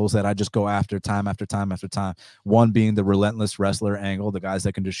few angles that I just go after time after time after time. One being the relentless wrestler angle, the guys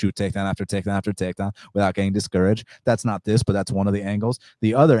that can just shoot takedown after takedown after takedown without getting discouraged. That's not this, but that's one of the angles.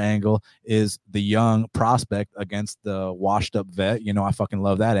 The other angle is the young prospect against the washed up vet. I fucking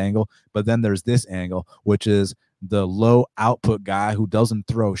love that angle. But then there's this angle, which is the low output guy who doesn't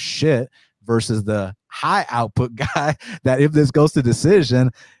throw shit versus the high output guy that if this goes to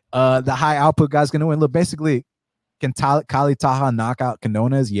decision, the high output guy's going to win. Look, basically, can Khalid Taha knock out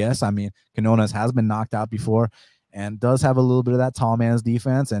Quinones? Yes. I mean, Quinones has been knocked out before and does have a little bit of that tall man's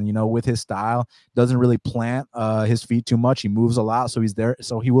defense. And, with his style, doesn't really plant his feet too much. He moves a lot. So he's there.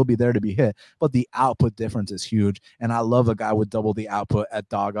 So he will be there to be hit. But the output difference is huge. And I love a guy with double the output at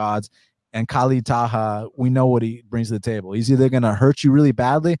dog odds. And Khalid Taha, we know what he brings to the table. He's either going to hurt you really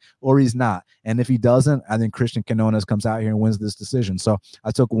badly or he's not. And if he doesn't, I think Christian Quinones comes out here and wins this decision. So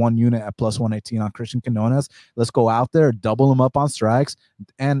I took one unit at plus 118 on Christian Quinones. Let's go out there, double him up on strikes,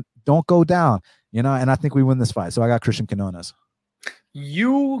 and don't go down, and I think we win this fight. So I got Christian Quinones.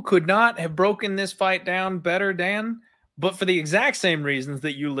 You could not have broken this fight down better, Dan, but for the exact same reasons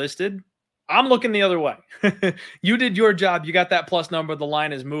that you listed, I'm looking the other way. You did your job. You got that plus number. The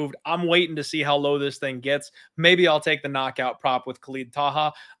line is moved. I'm waiting to see how low this thing gets. Maybe I'll take the knockout prop with Khalid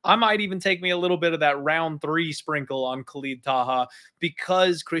Taha. I might even take me a little bit of that round 3 sprinkle on Khalid Taha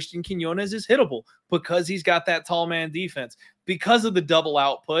because Christian Quinones is hittable, because he's got that tall man defense, because of the double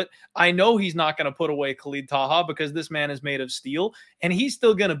output. I know he's not going to put away Khalid Taha because this man is made of steel, and he's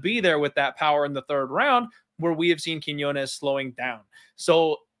still going to be there with that power in the third round where we have seen Quinones slowing down.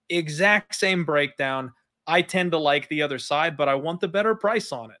 So exact same breakdown. I tend to like the other side, but I want the better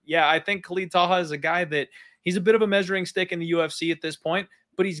price on it. Yeah, I think Khalid Taha is a guy that he's a bit of a measuring stick in the UFC at this point,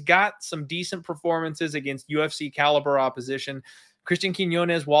 but he's got some decent performances against UFC caliber opposition. Christian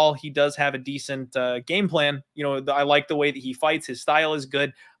Quinones, while he does have a decent game plan, I like the way that he fights. His style is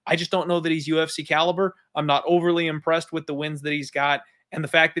good. I just don't know that he's UFC caliber. I'm not overly impressed with the wins that he's got. And the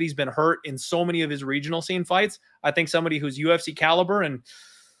fact that he's been hurt in so many of his regional scene fights, I think somebody who's UFC caliber and,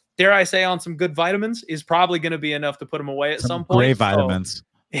 dare I say, on some good vitamins is probably going to be enough to put him away at some point. Great vitamins.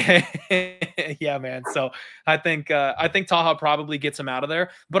 So, yeah, man. So I think Taha probably gets him out of there.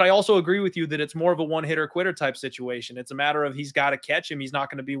 But I also agree with you that it's more of a one-hitter quitter type situation. It's a matter of he's got to catch him. He's not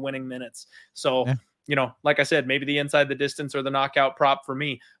going to be winning minutes. So, like I said, maybe the inside the distance or the knockout prop for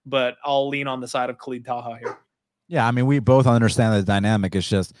me, but I'll lean on the side of Khalid Taha here. Yeah, I mean, we both understand the dynamic. It's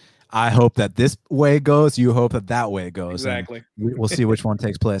just I hope that this way goes. You hope that way goes. Exactly. We'll see which one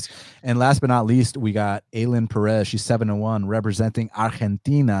takes place. And last but not least, we got Ailin Perez. She's 7-1, representing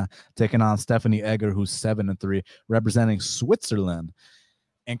Argentina, taking on Stephanie Egger, who's 7-3, representing Switzerland.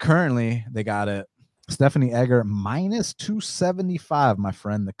 And currently, they got it. Stephanie Egger minus 275, my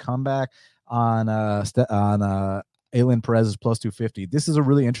friend. The comeback on Ailin Perez is plus 250. This is a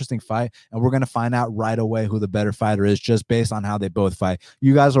really interesting fight, and we're going to find out right away who the better fighter is just based on how they both fight.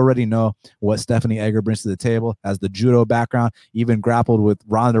 You guys already know what Stephanie Egger brings to the table as the judo background, even grappled with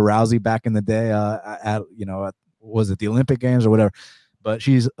Ronda Rousey back in the day was it the Olympic Games or whatever. But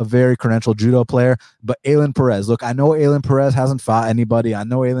she's a very credentialed judo player. But Ailin Perez, look, I know Ailin Perez hasn't fought anybody. I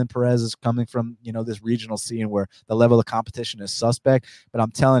know Ailin Perez is coming from, this regional scene where the level of competition is suspect. But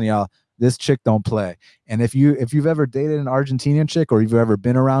I'm telling y'all, this chick don't play. And if you've ever dated an Argentinian chick or you've ever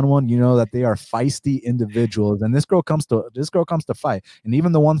been around one, you know that they are feisty individuals. And this girl comes to fight. And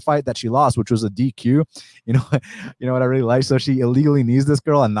even the one fight that she lost, which was a DQ, you know what I really like. So she illegally knees this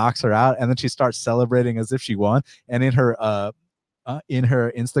girl and knocks her out, and then she starts celebrating as if she won. And in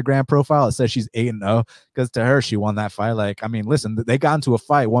her Instagram profile, it says she's 8-0 because to her, she won that fight. Like, I mean, listen, they got into a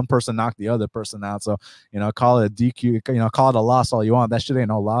fight. One person knocked the other person out. So, call it a DQ, call it a loss all you want. That shit ain't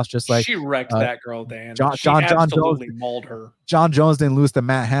no loss. Just like she wrecked that girl, Dan. John Jones mauled her. Jon Jones didn't lose to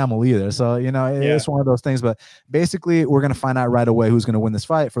Matt Hamill either. So, it's one of those things. But basically, we're going to find out right away who's going to win this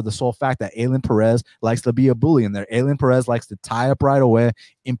fight for the sole fact that Ailin Perez likes to be a bully in there. Ailin Perez likes to tie up right away,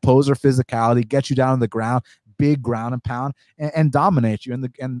 impose her physicality, get you down on the ground, big ground and pound, and dominate you. And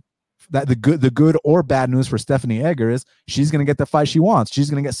the good or bad news for Stephanie Egger is she's going to get the fight she wants. She's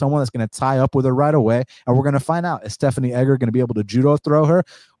going to get someone that's going to tie up with her right away, and we're going to find out, is Stephanie Egger going to be able to judo throw her,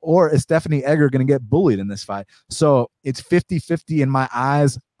 or is Stephanie Egger going to get bullied in this fight? So it's 50-50 in my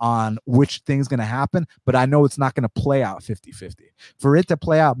eyes on which thing's going to happen, but I know it's not going to play out 50-50. For it to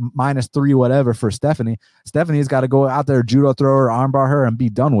play out -3 whatever for Stephanie's got to go out there, judo throw her, armbar her, and be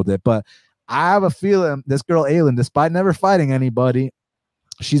done with it. But I have a feeling this girl Ailin, despite never fighting anybody,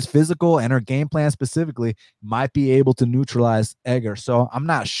 she's physical, and her game plan specifically might be able to neutralize Egger. So I'm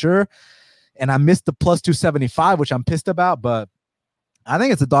not sure. And I missed the plus 275, which I'm pissed about, but I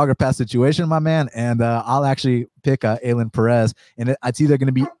think it's a dog or pass situation, my man. And I'll actually pick Ailin Perez. And it's either going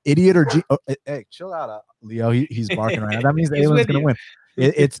to be idiot or hey, chill out, Leo. He's barking right now. That means Ailin's going to win.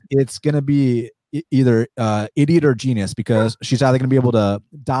 It's going to be either idiot or genius, because she's either going to be able to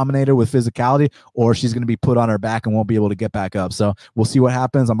dominate her with physicality, or she's going to be put on her back and won't be able to get back up. So we'll see what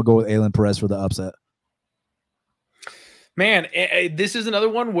happens. I'm going to go with Ailin Perez for the upset. Man, this is another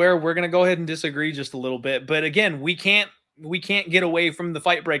one where we're going to go ahead and disagree just a little bit. But again, we can't get away from the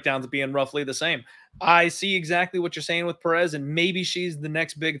fight breakdowns being roughly the same. I see exactly what you're saying with Perez, and maybe she's the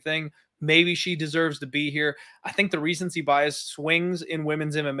next big thing. Maybe she deserves to be here. I think the recency bias swings in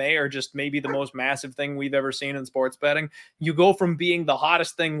women's MMA are just maybe the most massive thing we've ever seen in sports betting. You go from being the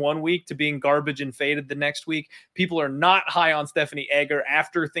hottest thing one week to being garbage and faded the next week. People are not high on Stephanie Egger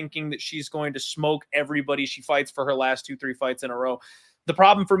after thinking that she's going to smoke everybody she fights for her last 2-3 fights in a row. The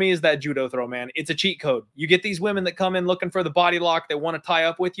problem for me is that judo throw, man. It's a cheat code. You get these women that come in looking for the body lock. They want to tie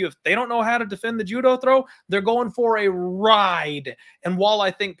up with you. If they don't know how to defend the judo throw, they're going for a ride. And while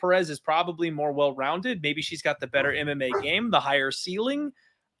I think Perez is probably more well-rounded, maybe she's got the better MMA game, the higher ceiling,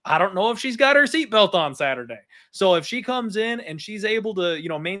 I don't know if she's got her seatbelt on Saturday. So if she comes in and she's able to,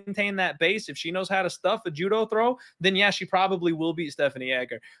 maintain that base, if she knows how to stuff a judo throw, then yeah, she probably will beat Stephanie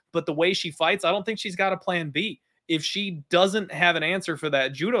Egger. But the way she fights, I don't think she's got a plan B. If she doesn't have an answer for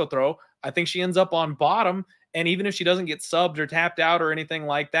that judo throw, I think she ends up on bottom. And even if she doesn't get subbed or tapped out or anything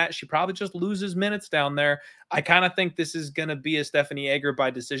like that, she probably just loses minutes down there. I kind of think this is going to be a Stephanie Egger by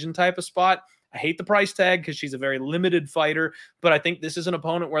decision type of spot. I hate the price tag because she's a very limited fighter, but I think this is an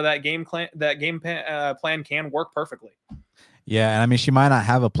opponent where that game plan can work perfectly. Yeah, and I mean, she might not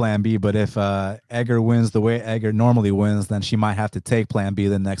have a plan B, but if Egger wins the way Egger normally wins, then she might have to take plan B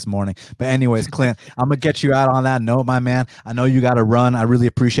the next morning. But anyways, Clint, I'm going to get you out on that note, my man. I know you got to run. I really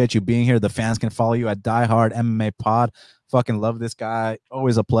appreciate you being here. The fans can follow you at Die Hard MMA Pod. Fucking love this guy.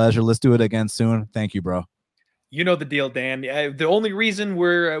 Always a pleasure. Let's do it again soon. Thank you, bro. You know the deal, Dan. The only reason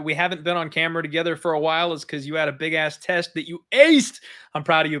we haven't been on camera together for a while is because you had a big ass test that you aced. I'm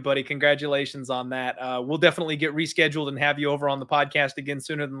proud of you, buddy. Congratulations on that. We'll definitely get rescheduled and have you over on the podcast again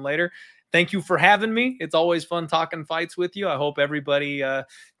sooner than later. Thank you for having me. It's always fun talking fights with you. I hope everybody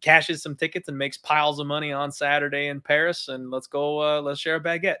cashes some tickets and makes piles of money on Saturday in Paris. And let's go. Let's share a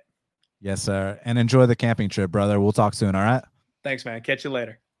baguette. Yes, sir. And enjoy the camping trip, brother. We'll talk soon. All right. Thanks, man. Catch you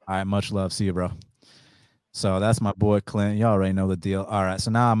later. All right. Much love. See you, bro. So that's my boy Clint. Y'all already know the deal. All right. So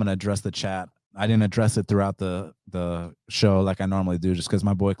now I'm gonna address the chat. I didn't address it throughout the show like I normally do, just because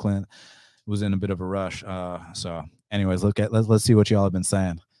my boy Clint was in a bit of a rush. So anyways, let's see what y'all have been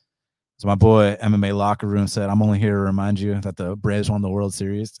saying. So my boy MMA Locker Room said, I'm only here to remind you that the Braves won the World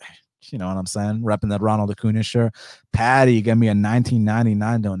Series. You know what I'm saying? Repping that Ronald Acuna shirt. Patty gave me a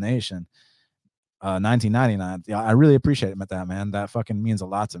 1999 donation. 1999. Yeah, I really appreciate that, man. That fucking means a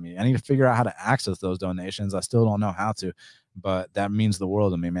lot to me. I need to figure out how to access those donations. I still don't know how to, but that means the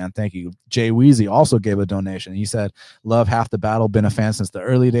world to me, man. Thank you. Jay Weezy also gave a donation. He said, love Half the Battle, been a fan since the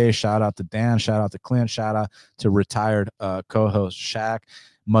early days. Shout out to Dan, shout out to Clint, shout out to retired co-host Shaq.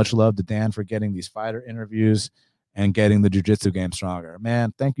 Much love to Dan for getting these fighter interviews and getting the jiu-jitsu game stronger.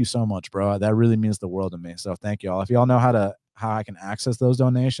 Man, thank you so much, bro. That really means the world to me. So thank you all. If y'all know how I can access those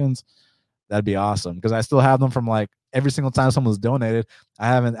donations, that'd be awesome, because I still have them from like every single time someone's donated. I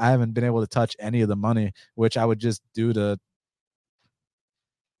haven't been able to touch any of the money, which I would just do to.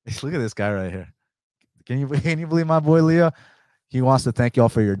 Look at this guy right here. Can you believe my boy Leo? He wants to thank y'all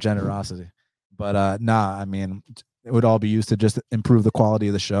for your generosity, but nah, I mean, it would all be used to just improve the quality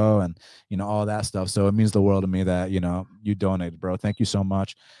of the show and all that stuff. So it means the world to me that you donated, bro. Thank you so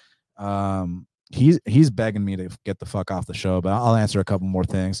much. He's begging me to get the fuck off the show, but I'll answer a couple more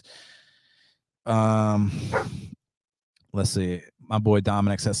things. Let's see. My boy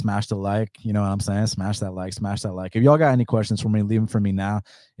Dominic says smash the like. You know what I'm saying? Smash that like. If y'all got any questions for me, leave them for me now.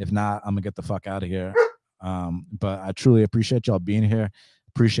 If not, I'm gonna get the fuck out of here. But I truly appreciate y'all being here.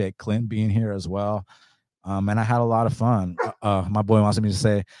 Appreciate Clint being here as well. And I had a lot of fun. My boy wants me to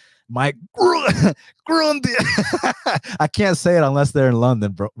say Mike Grundy. I can't say it unless they're in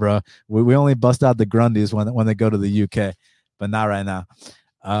London, bro. We only bust out the Grundys when they go to the UK, but not right now.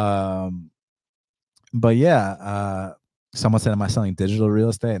 But yeah, someone said, am I selling digital real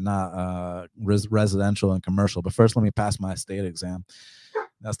estate? Not residential and commercial. But first, let me pass my state exam.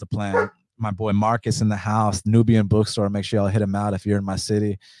 That's the plan. My boy Marcus in the house, Nubian Bookstore. Make sure y'all hit him out if you're in my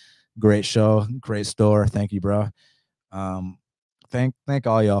city. Great show, great store. Thank you, bro. Thank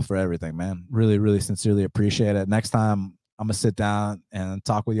all y'all for everything, man. Really, really sincerely appreciate it. Next time, I'm gonna sit down and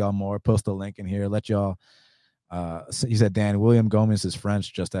talk with y'all more. Post a link in here. Let y'all. He said, Dan, William Gomez is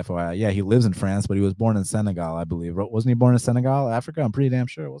French, just FYI. Yeah, he lives in France, but he was born in Senegal, I believe. Wasn't he born in Senegal, Africa? I'm pretty damn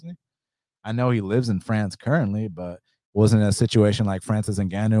sure, wasn't he? I know he lives in France currently, but wasn't a situation like Francis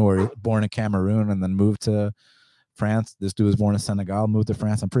Ngannou, where he was born in Cameroon and then moved to France. This dude was born in Senegal, moved to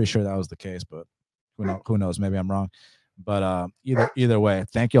France. I'm pretty sure that was the case, but who knows? Maybe I'm wrong. But either way,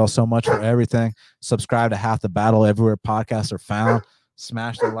 thank you all so much for everything. Subscribe to Half the Battle everywhere podcasts are found.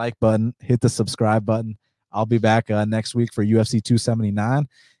 Smash the like button, hit the subscribe button. I'll be back next week for UFC 279.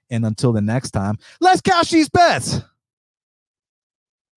 And until the next time, let's cash these bets.